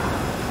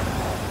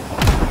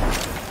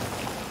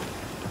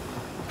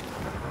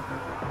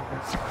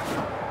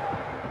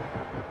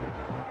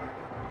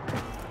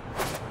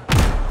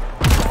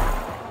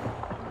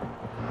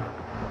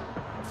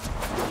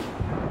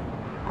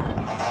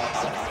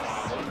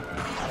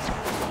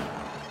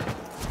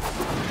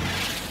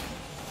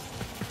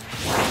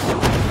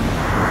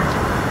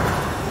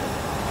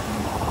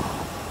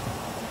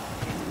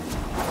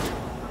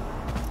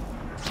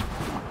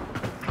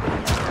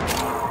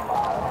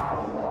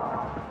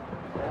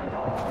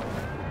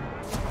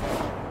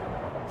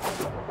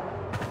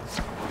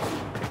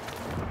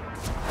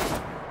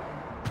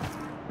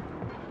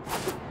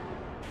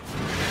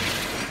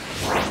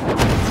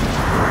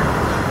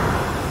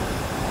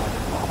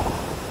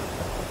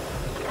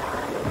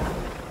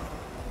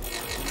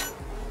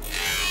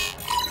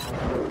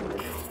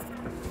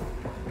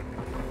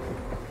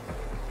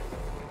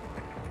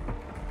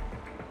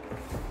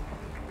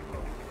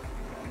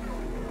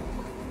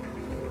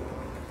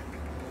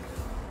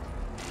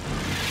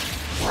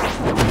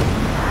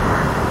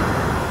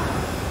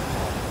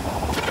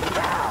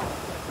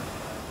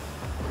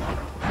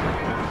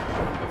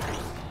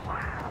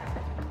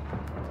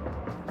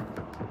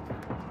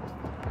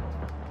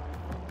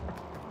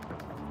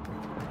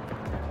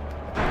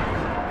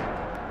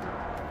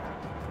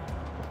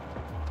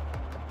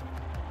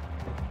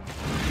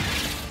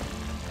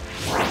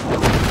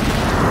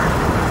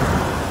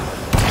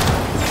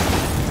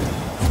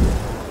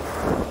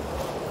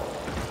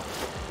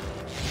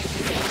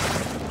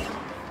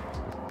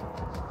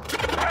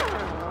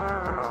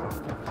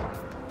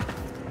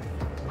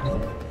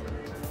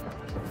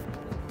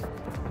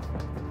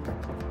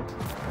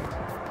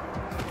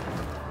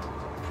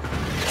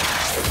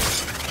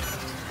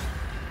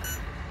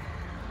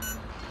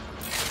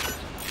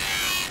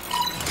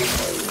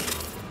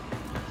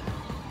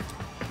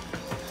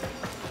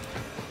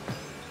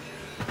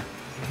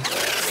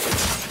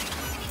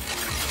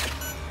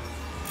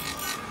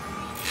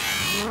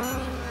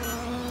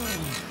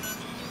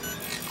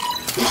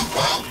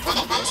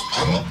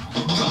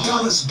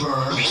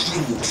 Dallasburg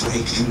think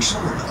they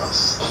control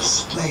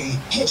us. They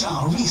hit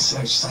our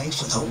research site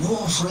with a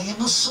Warframe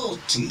assault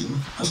team.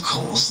 Of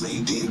course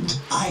they did.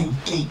 I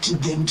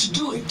baited them to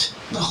do it.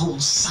 The whole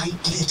site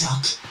lit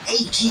up.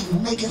 18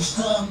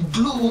 megatherm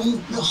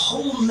bloom. The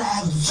whole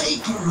lab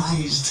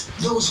vaporized.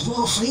 Those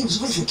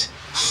Warframes with it.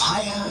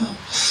 Fire,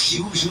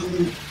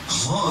 fusion,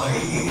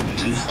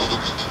 void.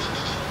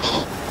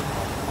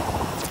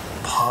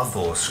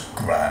 Pathos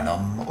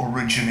Granum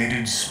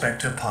originated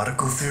Spectre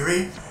particle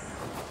theory?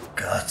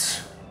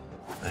 Guts.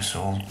 This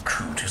old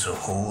coot is a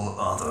whole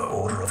other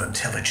order of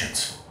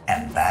intelligence,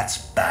 and that's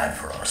bad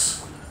for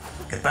us.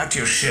 Get back to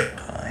your ship.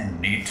 I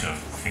need to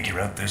figure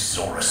out this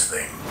Zorus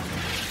thing.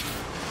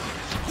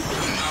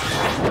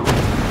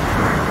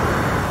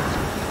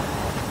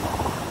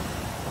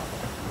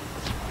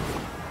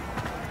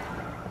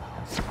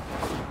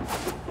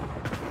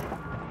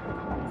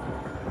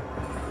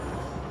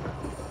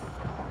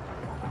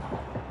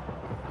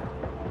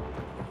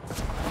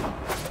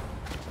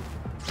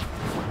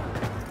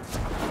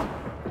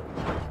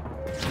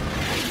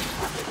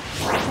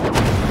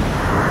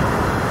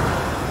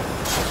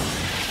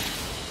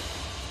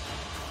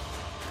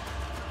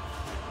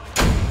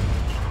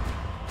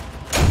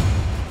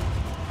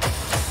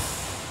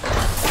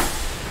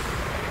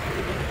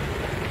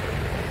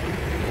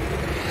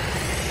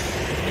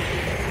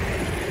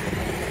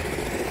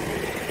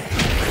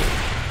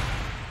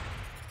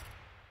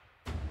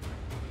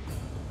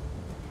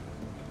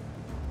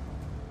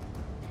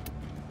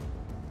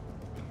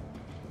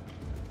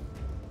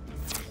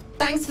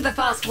 Thanks for the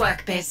fast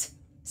work, Biz.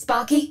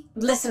 Sparky,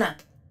 listen up.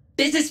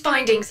 Biz's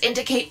findings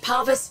indicate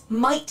Parvus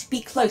might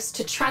be close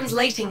to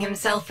translating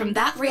himself from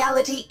that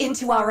reality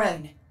into our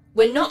own.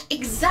 We're not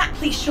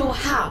exactly sure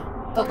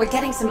how, but we're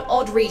getting some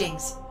odd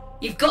readings.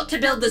 You've got to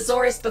build the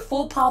Zorus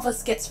before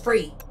Parvus gets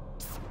free.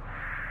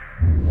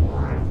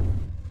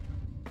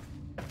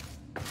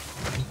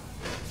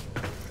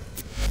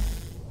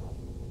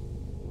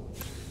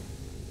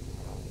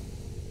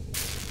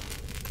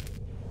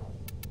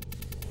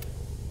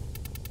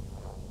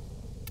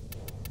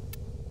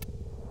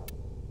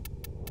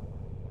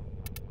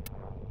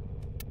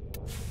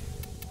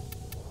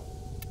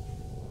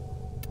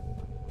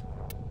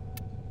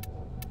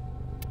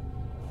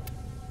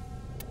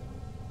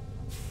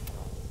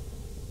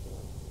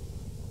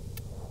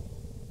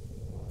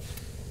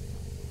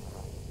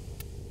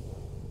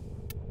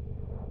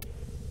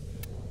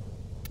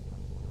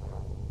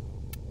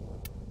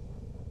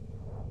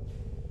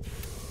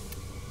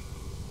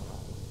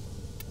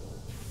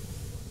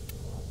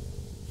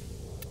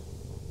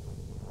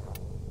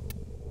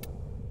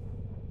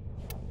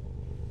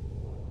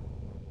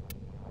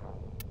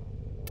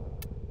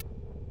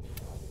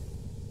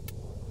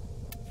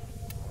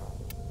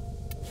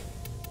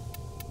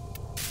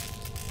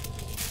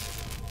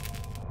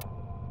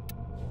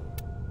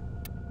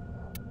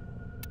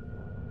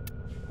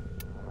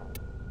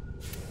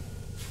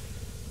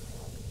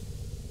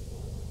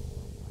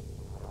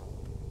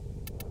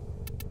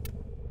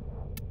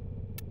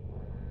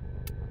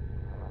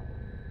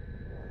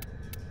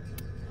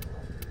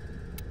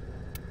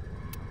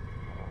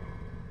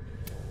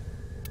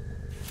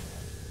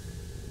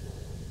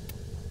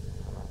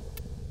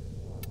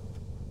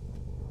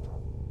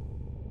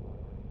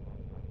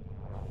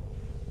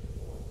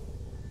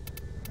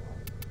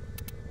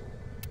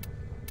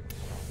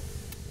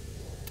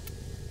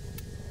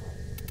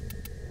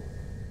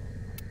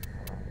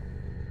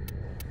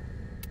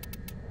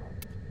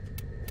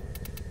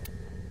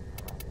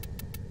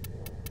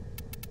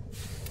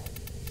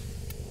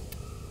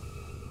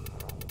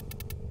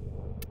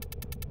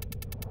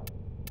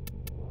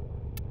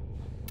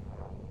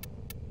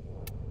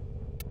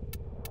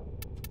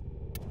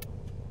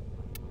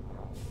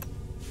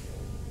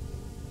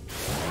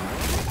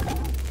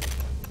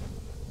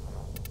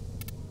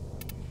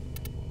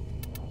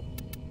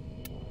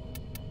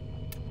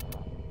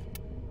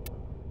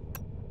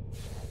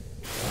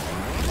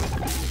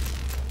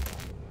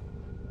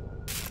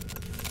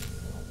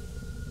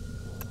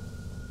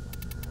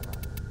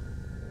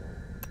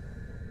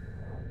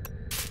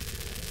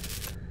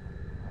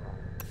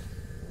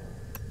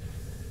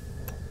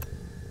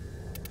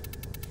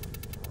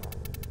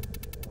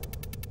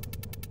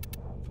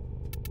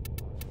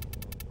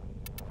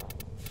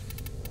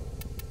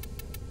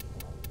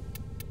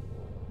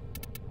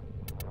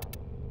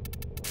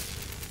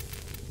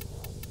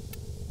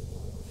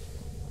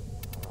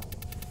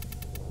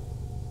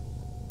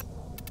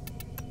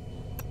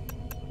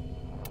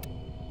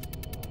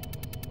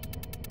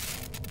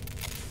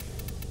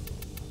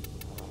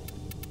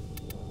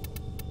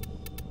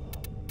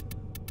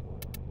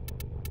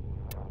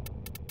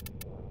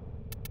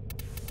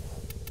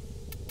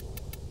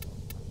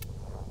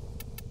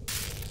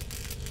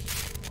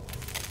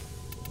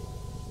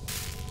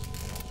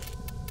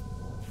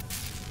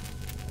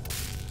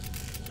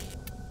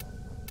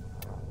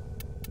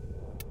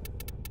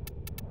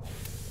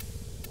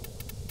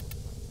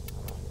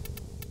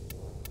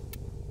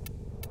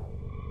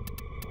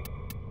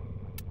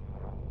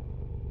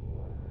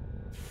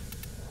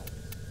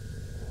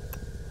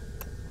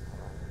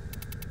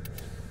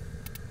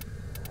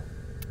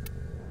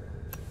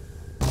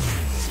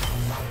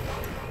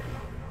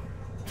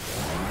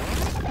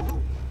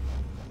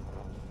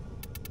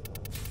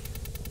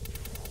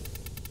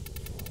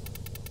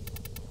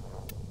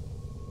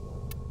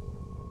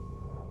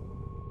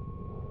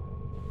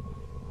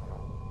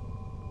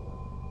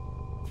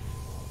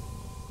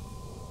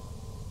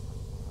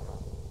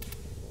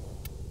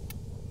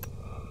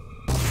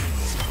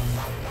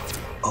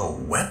 A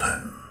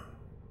weapon?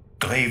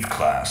 Glaive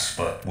class,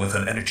 but with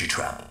an energy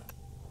trap.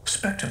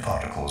 Spectre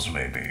particles,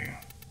 maybe.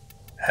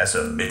 Has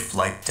a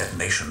mid-flight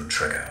detonation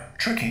trigger.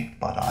 Tricky,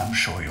 but I'm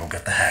sure you'll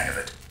get the hang of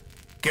it.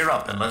 Gear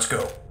up and let's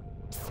go.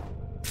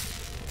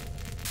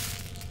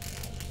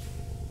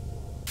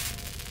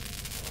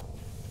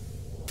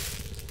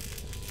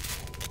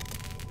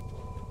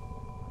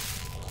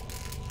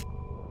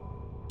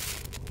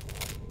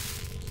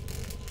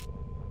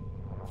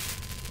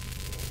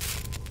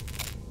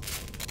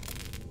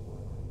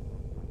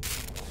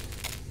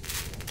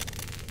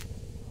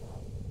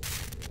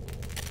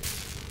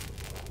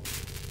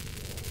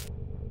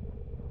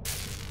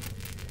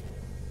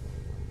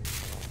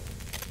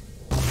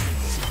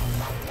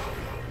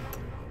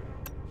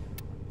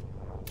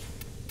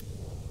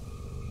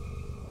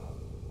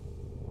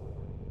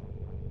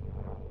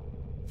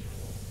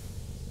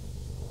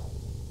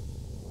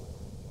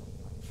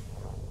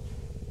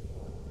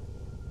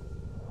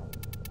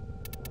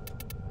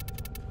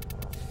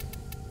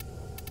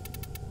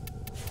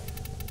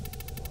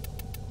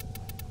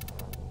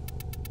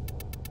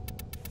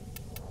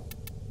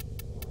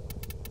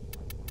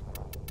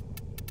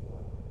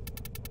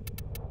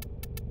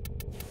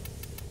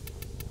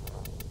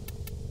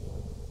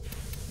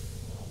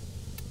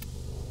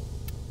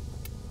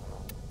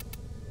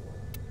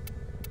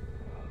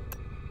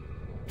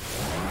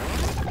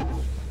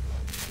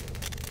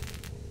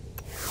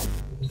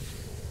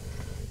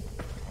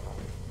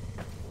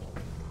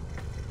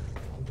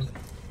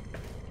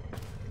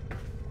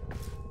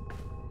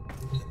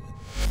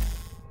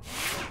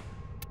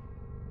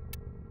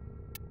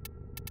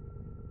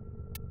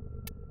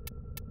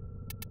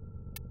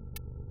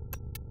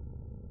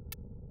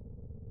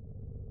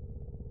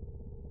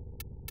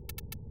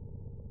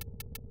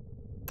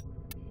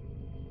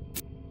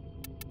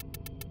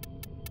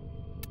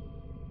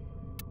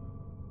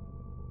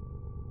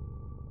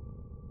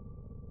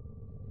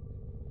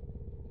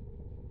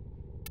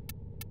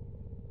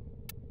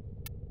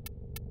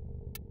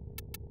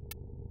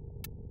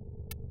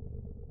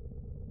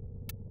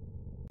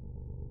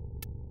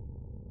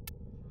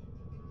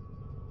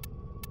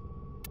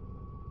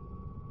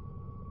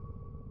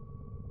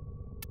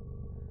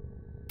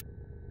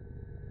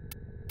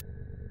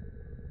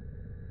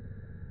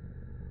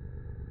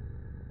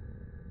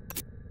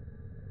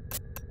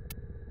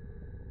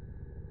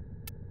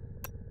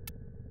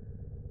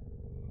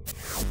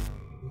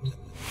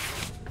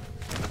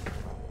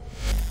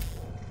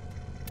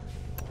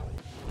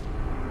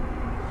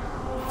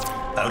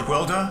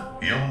 Outwelder,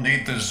 you'll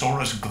need the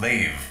Zorus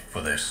Glaive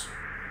for this.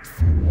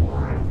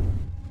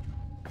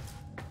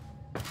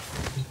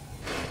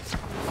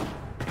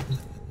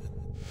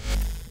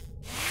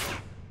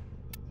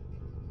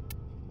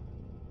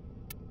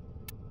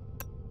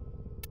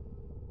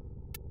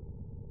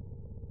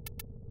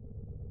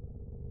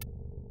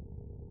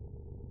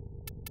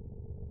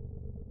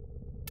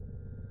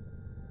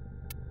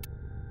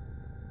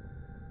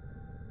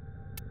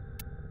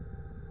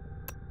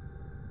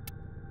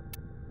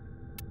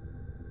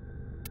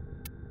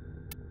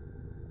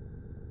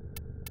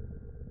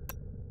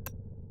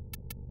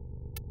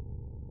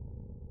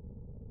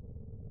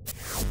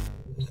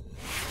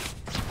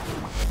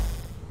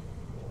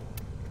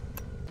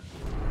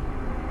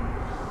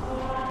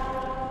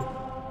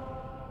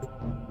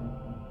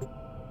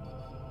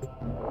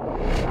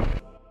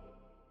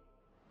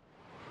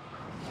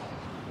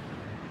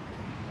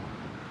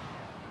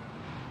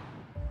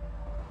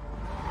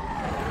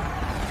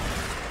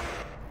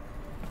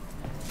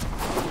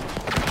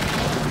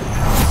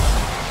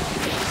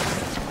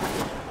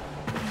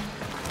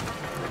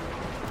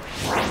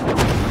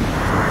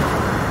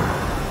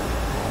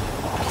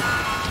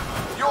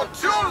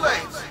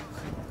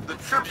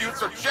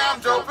 Tributes are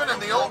jammed open and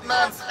the old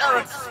man's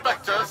errant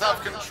specters have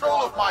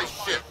control of my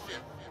ship.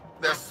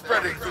 They're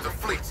spreading through the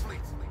fleet.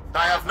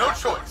 I have no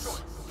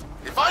choice.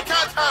 If I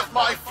can't have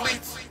my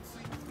fleet,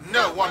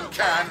 no one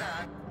can.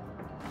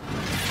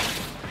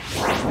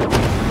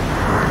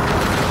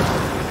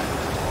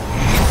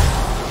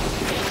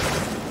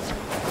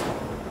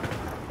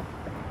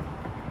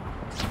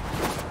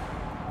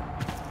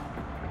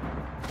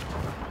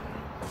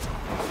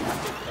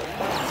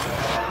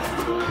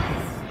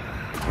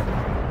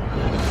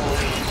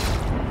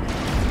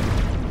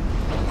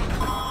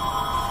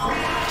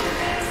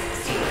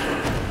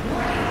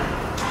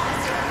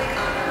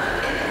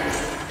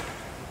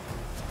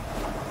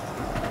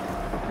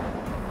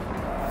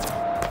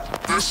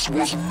 This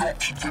was not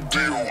the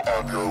deal,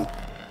 Anyo.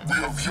 We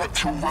have yet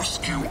to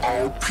rescue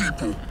our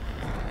people.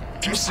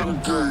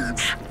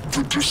 Disengage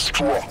the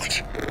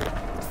destruct.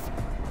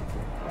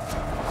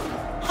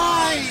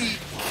 I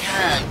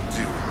can't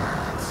do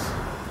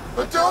that.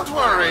 But don't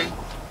worry.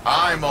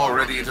 I'm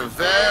already at a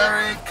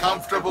very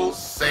comfortable,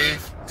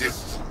 safe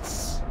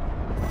distance.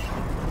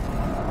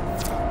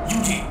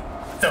 Yuji,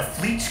 the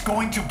fleet's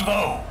going to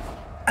blow.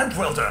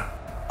 Outwelder,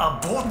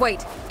 abort.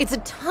 Wait, it's a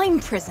time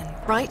prison,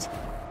 right?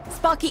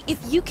 Sparky, if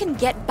you can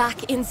get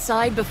back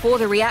inside before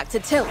the reactor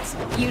tilts,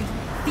 you'd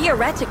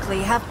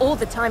theoretically have all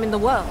the time in the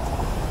world.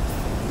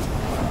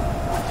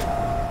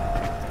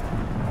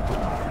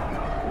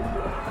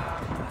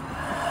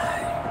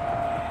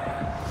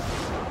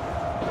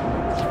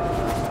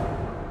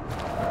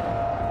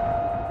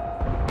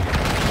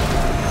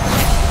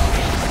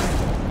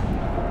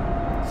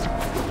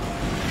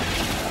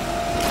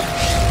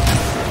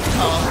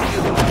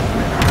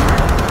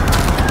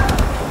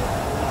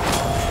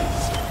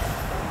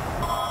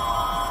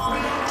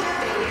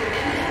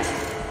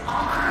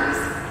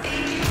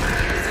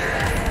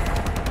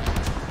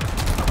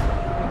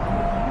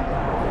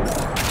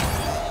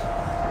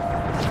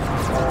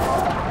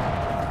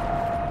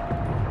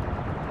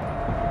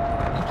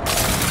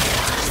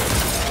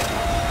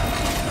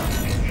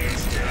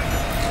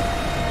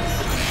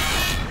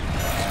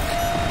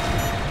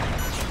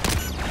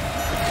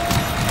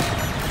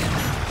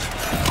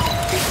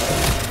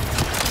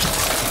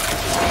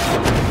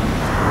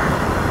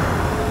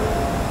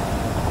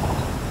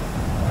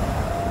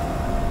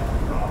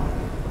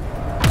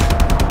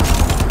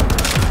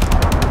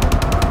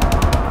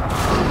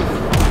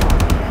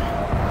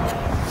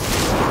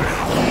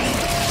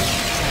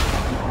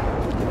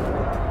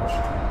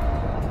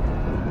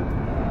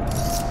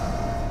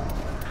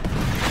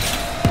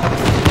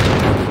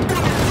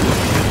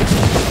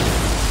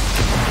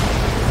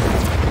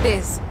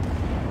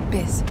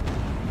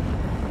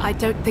 I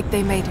don't think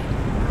they made it.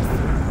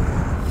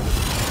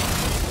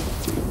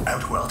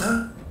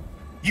 Outwelder?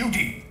 UD,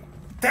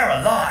 they're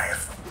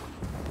alive!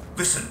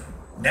 Listen,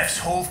 Neff's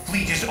whole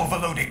fleet is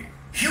overloading.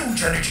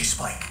 Huge energy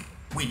spike.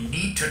 We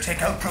need to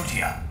take out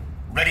Protea.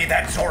 Ready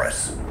that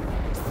Zorus.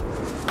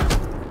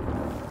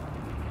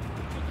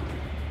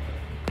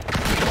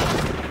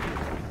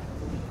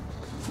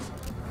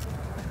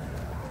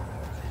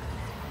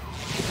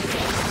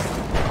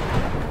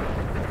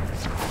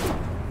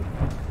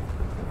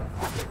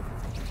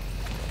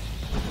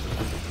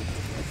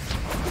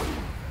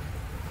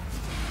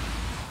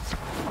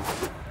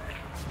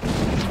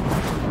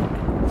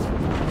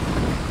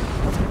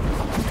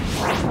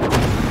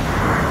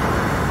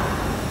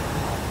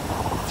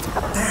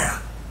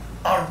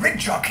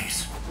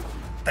 Jockeys.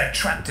 They're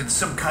trapped in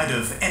some kind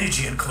of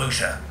energy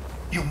enclosure.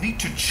 You'll need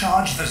to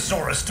charge the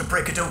Zorus to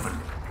break it open.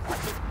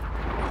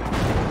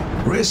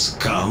 Risk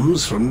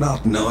comes from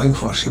not knowing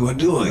what you are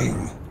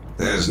doing.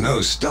 There's no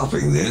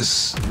stopping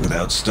this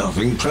without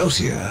stopping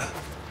Protea.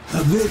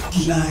 A bit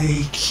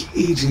like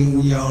eating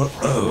your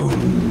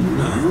own,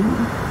 no?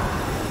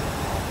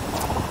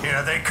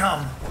 Here they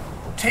come.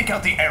 Take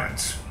out the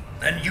errants,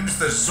 then use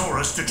the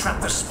Zorus to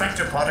trap the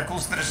Spectre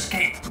particles that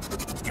escape.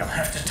 You'll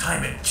have to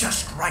time it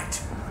just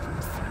right.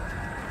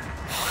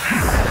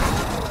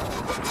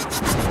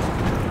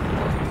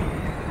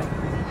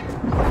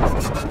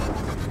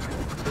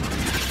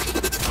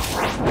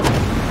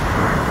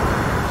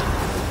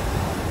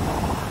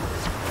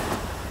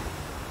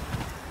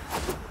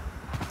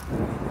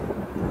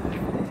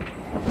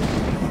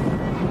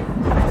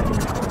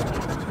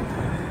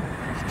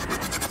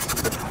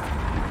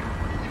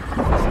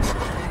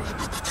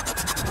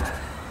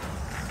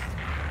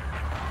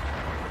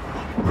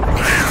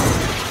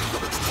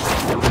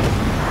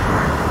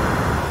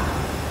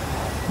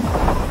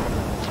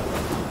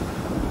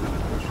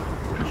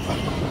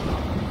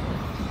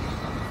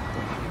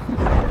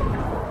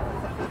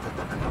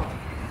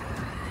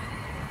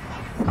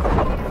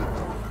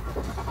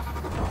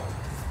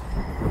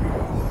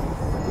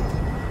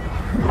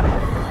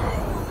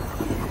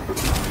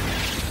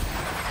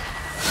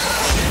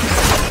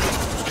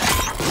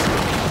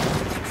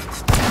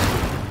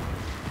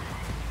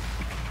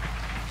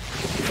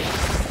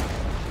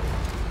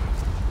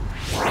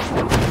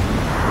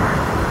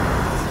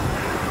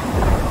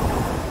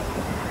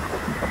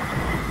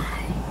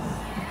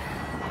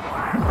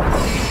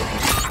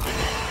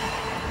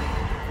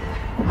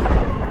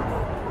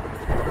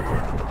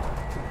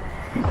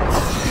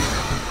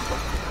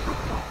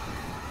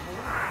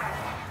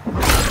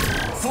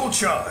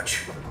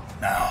 Charge.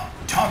 Now,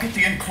 target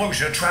the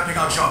enclosure trapping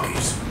our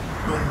jockeys.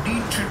 You'll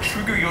need to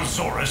trigger your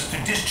Zorus to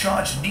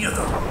discharge near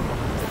them.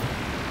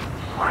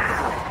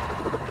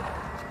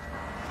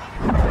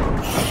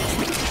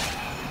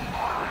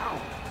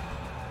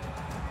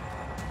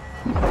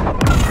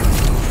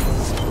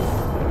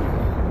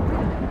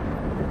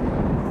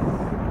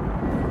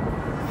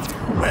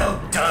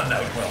 Well done,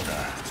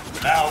 Outwelder.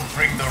 Now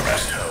bring the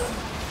rest home.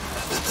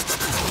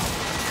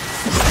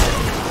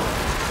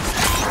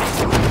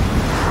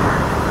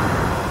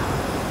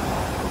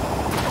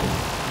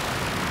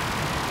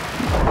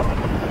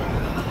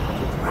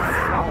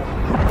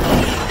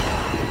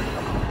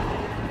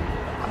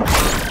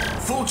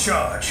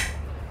 Charge.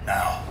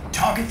 Now,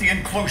 target the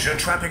enclosure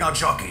trapping our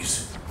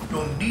jockeys.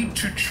 You'll need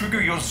to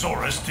trigger your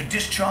Zorus to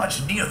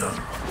discharge near them.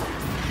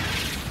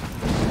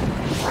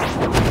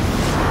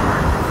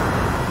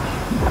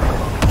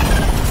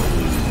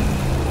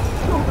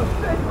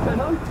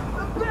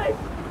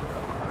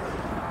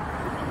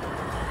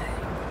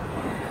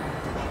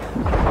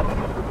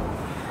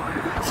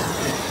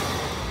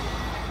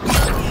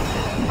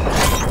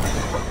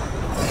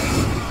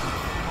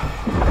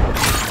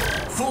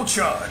 Full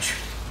charge.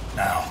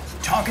 Now,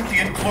 target the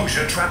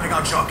enclosure trapping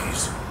our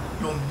jockeys.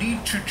 You'll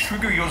need to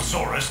trigger your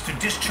Zorus to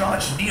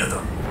discharge near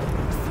them.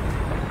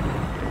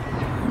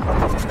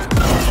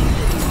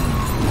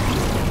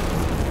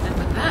 And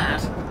with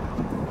that...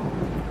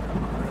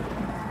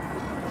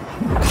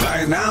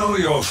 By now,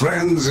 your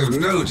friends have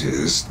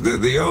noticed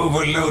that the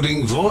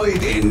overloading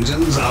void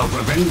engines are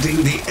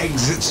preventing the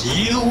exits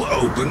you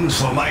opened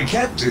for my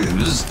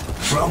captives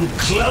from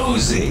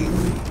closing.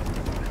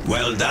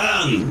 Well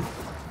done,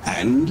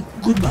 and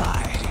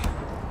goodbye.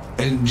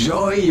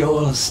 Enjoy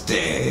your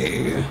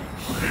stay.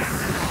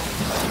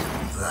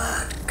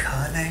 That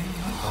cunning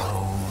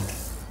old...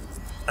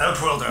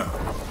 Outwelder,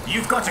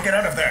 you've got to get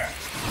out of there.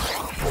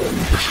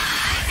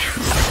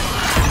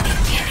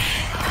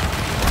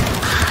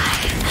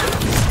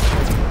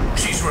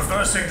 She's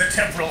reversing the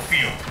temporal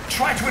field.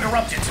 Try to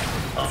interrupt it.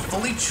 A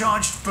fully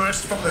charged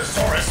burst from the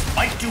Zorus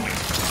might do it.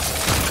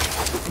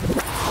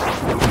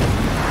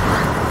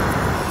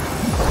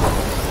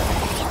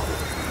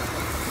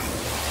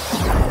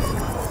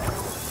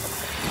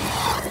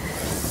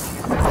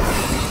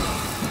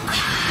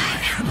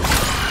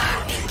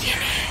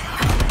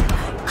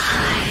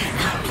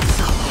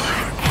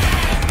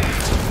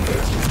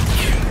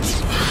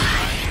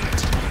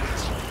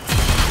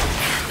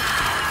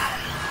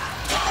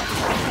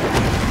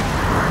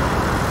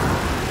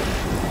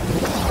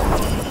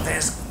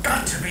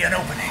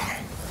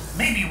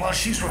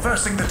 She's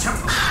reversing the temp.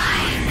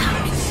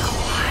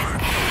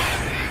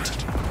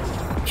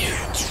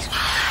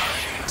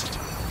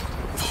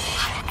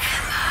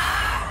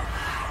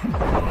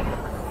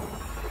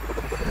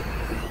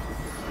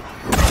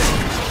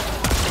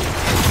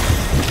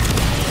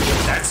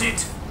 That's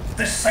it.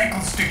 The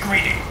cycle's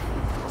degrading.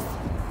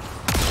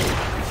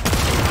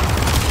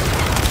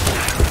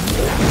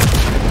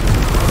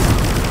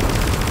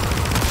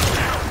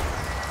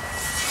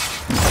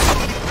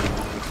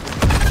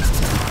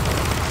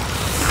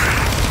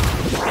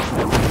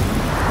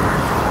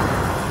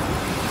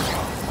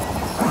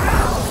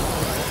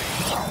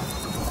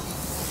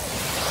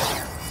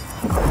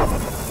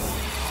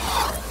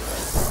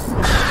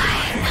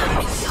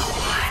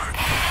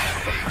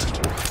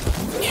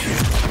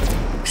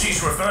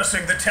 She's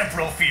reversing the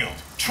temporal field.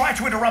 Try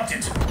to interrupt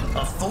it.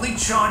 A fully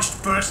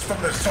charged burst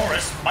from the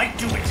Zorus might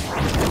do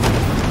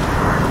it.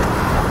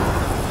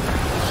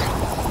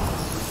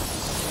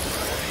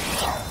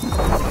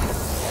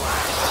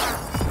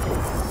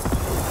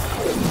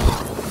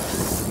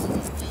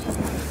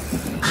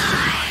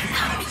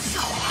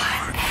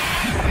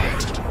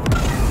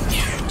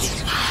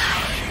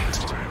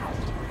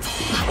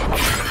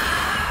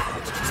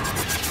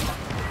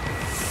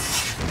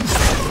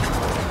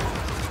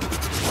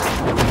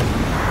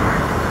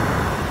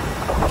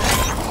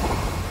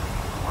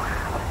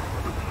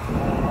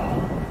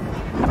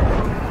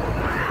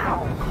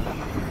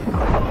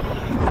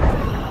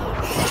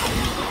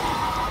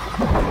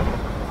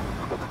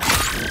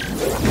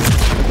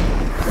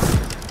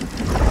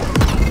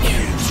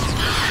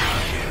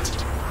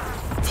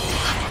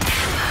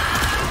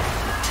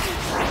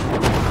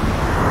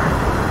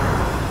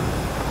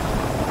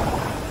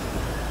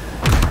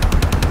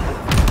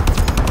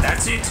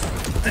 That's it.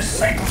 The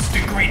cycle's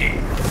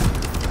degrading.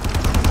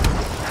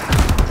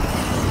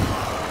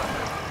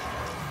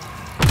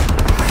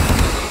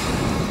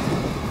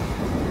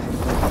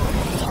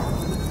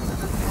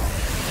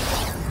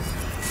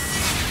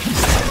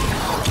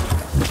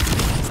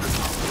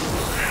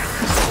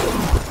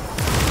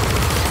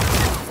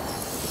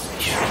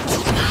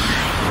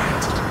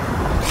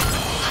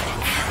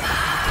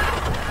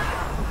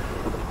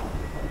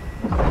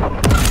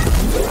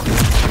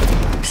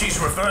 She's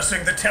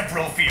reversing the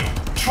temporal field.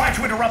 Try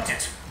to interrupt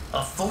it.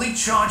 A fully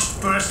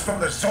charged burst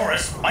from the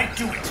Zorus might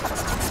do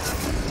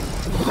it.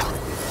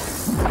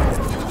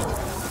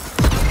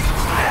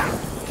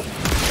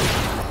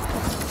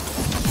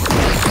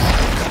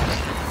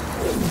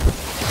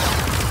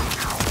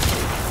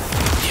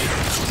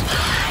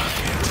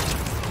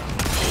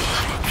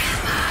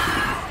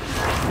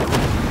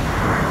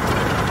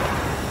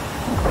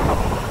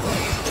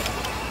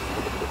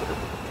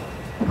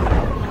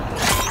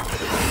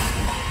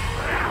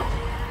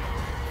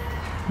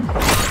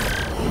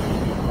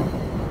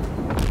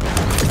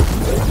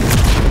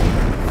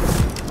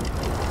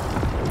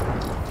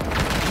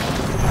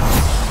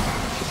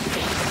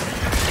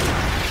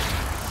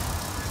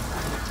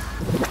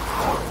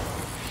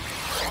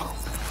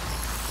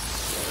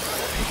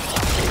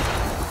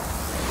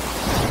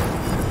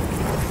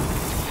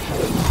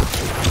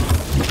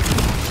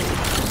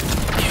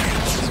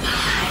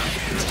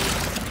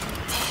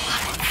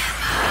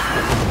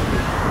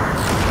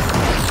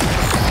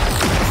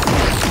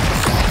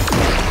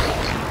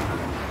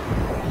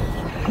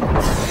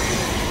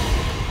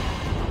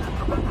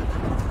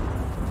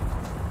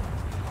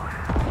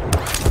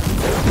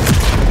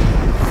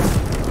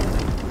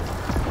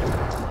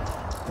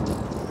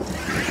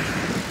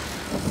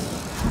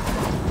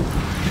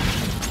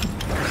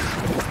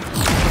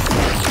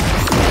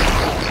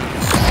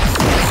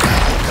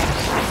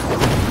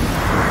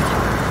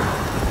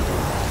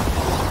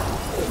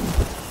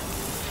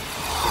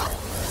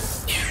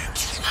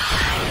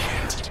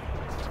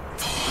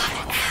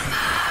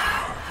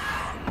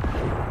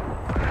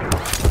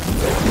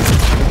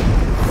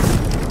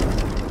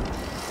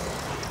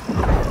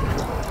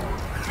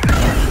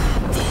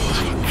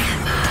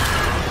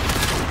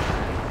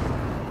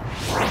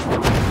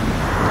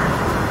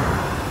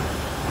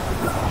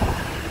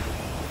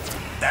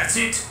 That's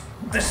it.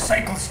 The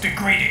cycle's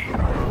degrading.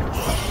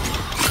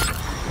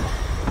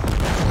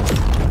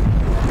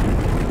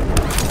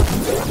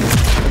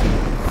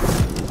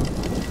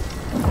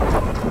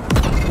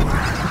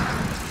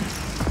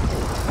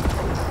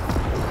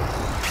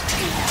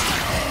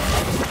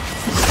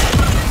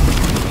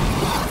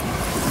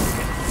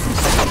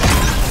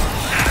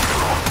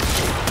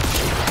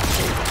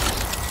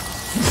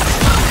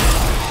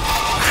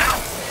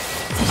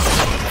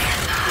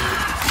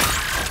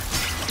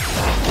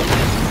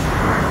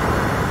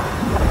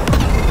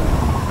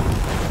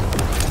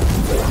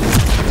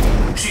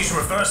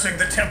 Reversing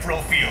the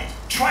temporal field.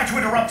 Try to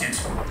interrupt it.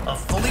 A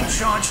fully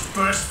charged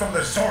burst from the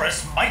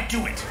Zorus might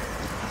do it.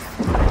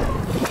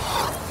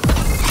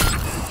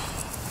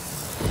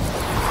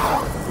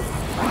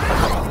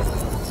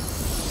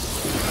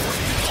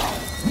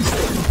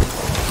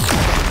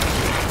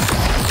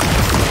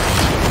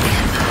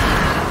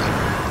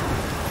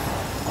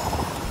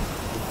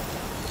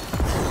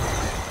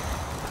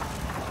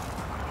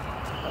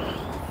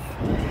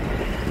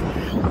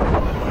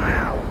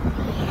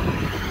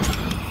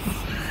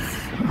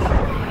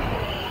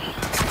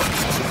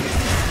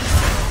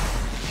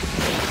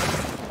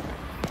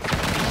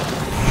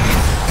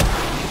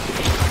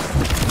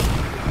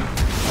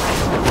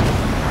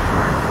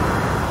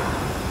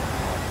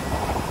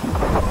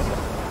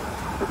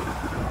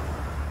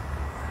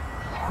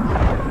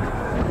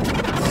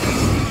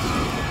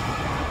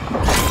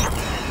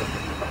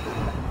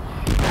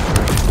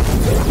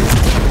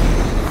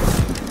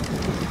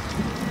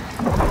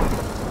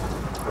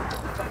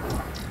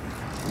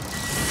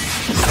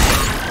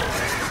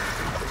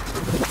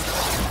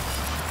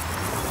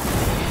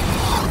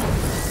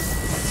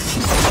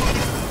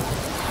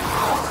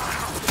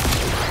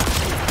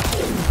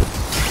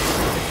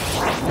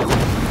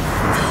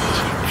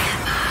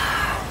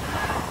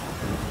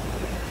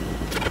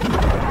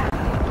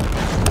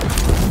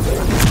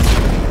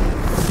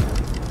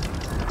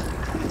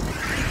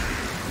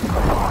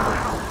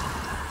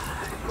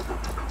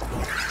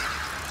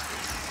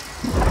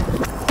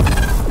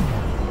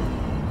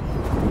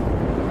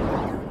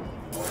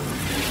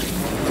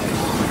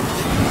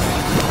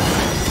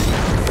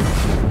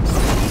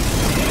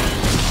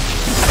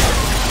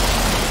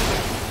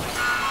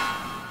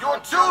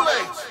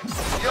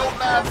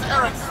 Perhaps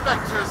Eric's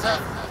specters have...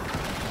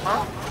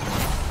 Huh?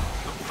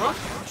 The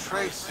protein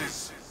trace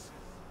is...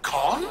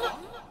 gone?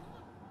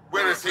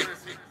 Where is he?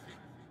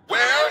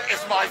 Where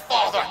is my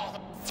father?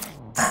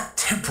 That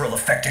temporal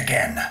effect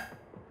again.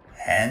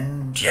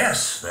 And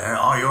yes, there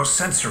are your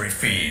sensory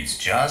feeds,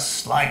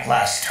 just like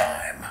last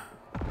time.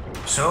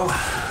 So,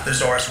 the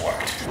Zorus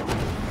worked.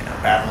 In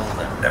a battle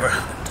that never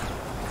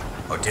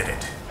happened. Or did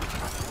it?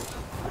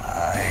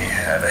 I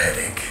have a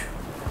headache.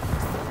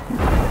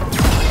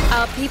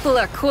 Our people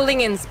are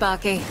calling in,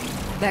 Sparky.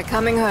 They're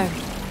coming home.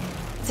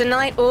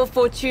 Tonight, all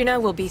Fortuna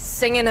will be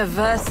singing a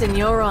verse in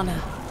your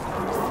honor.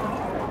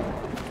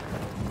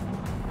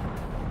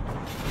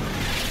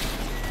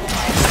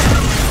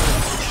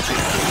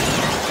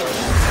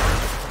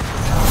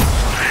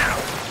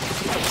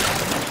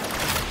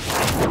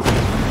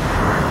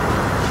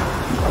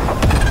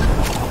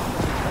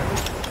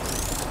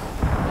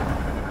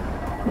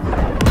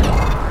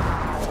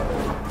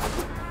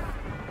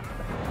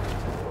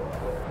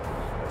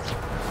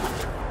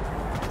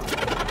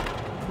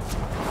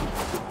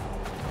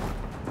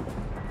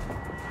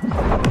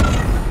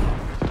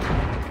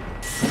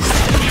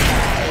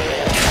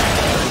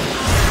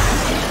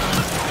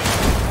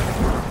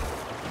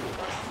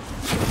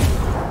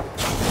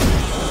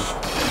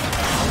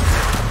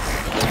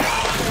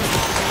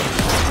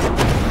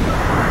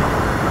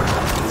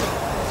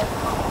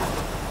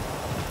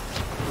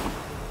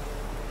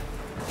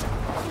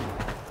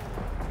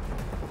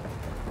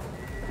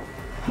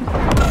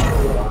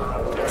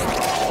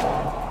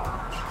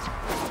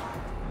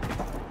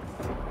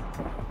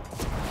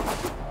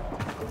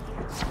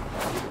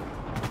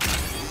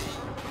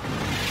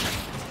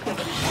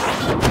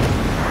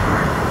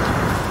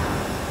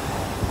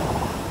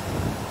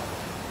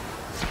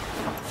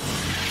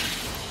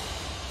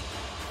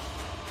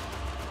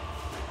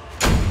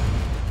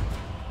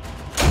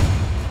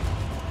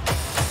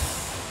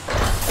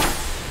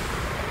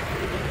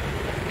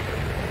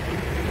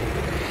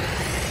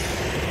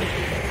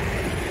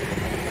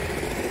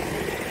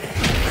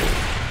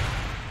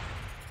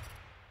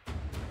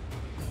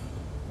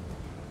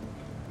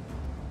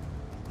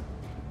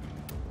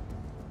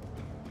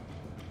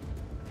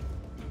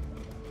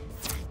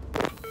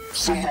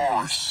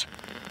 Solaris,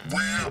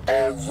 we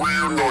are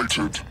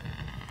reunited.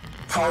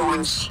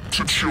 Parents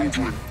to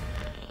children.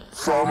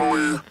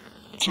 Family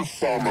to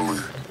family.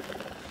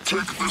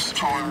 Take this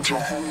time to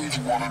hold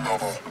one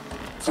another.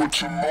 For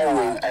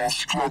tomorrow our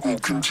struggle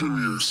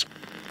continues.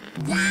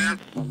 We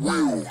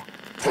will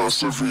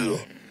persevere.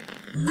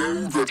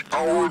 Know that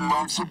our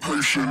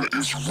emancipation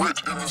is writ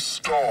in the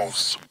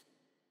stars.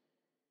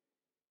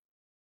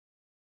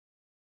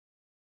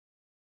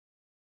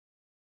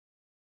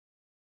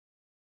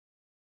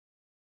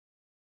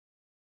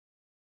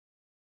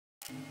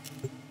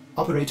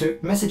 Operator,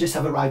 messages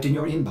have arrived in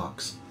your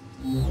inbox.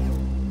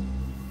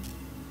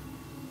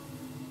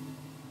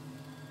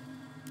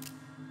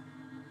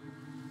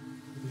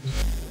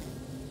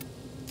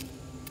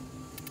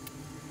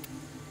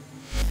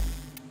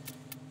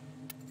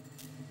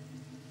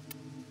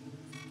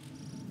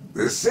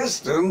 The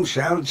system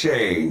shall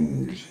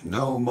change.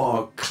 No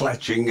more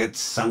clutching at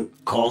sunk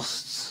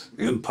costs,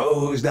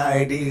 imposed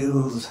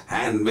ideals,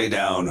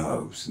 hand-me-down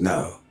hopes.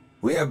 No,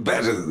 we are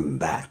better than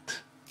that.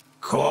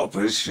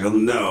 Corpus shall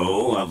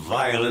know a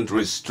violent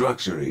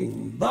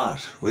restructuring,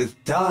 but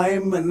with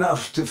time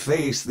enough to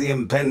face the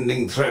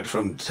impending threat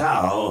from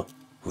Tau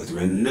with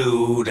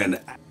renewed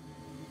and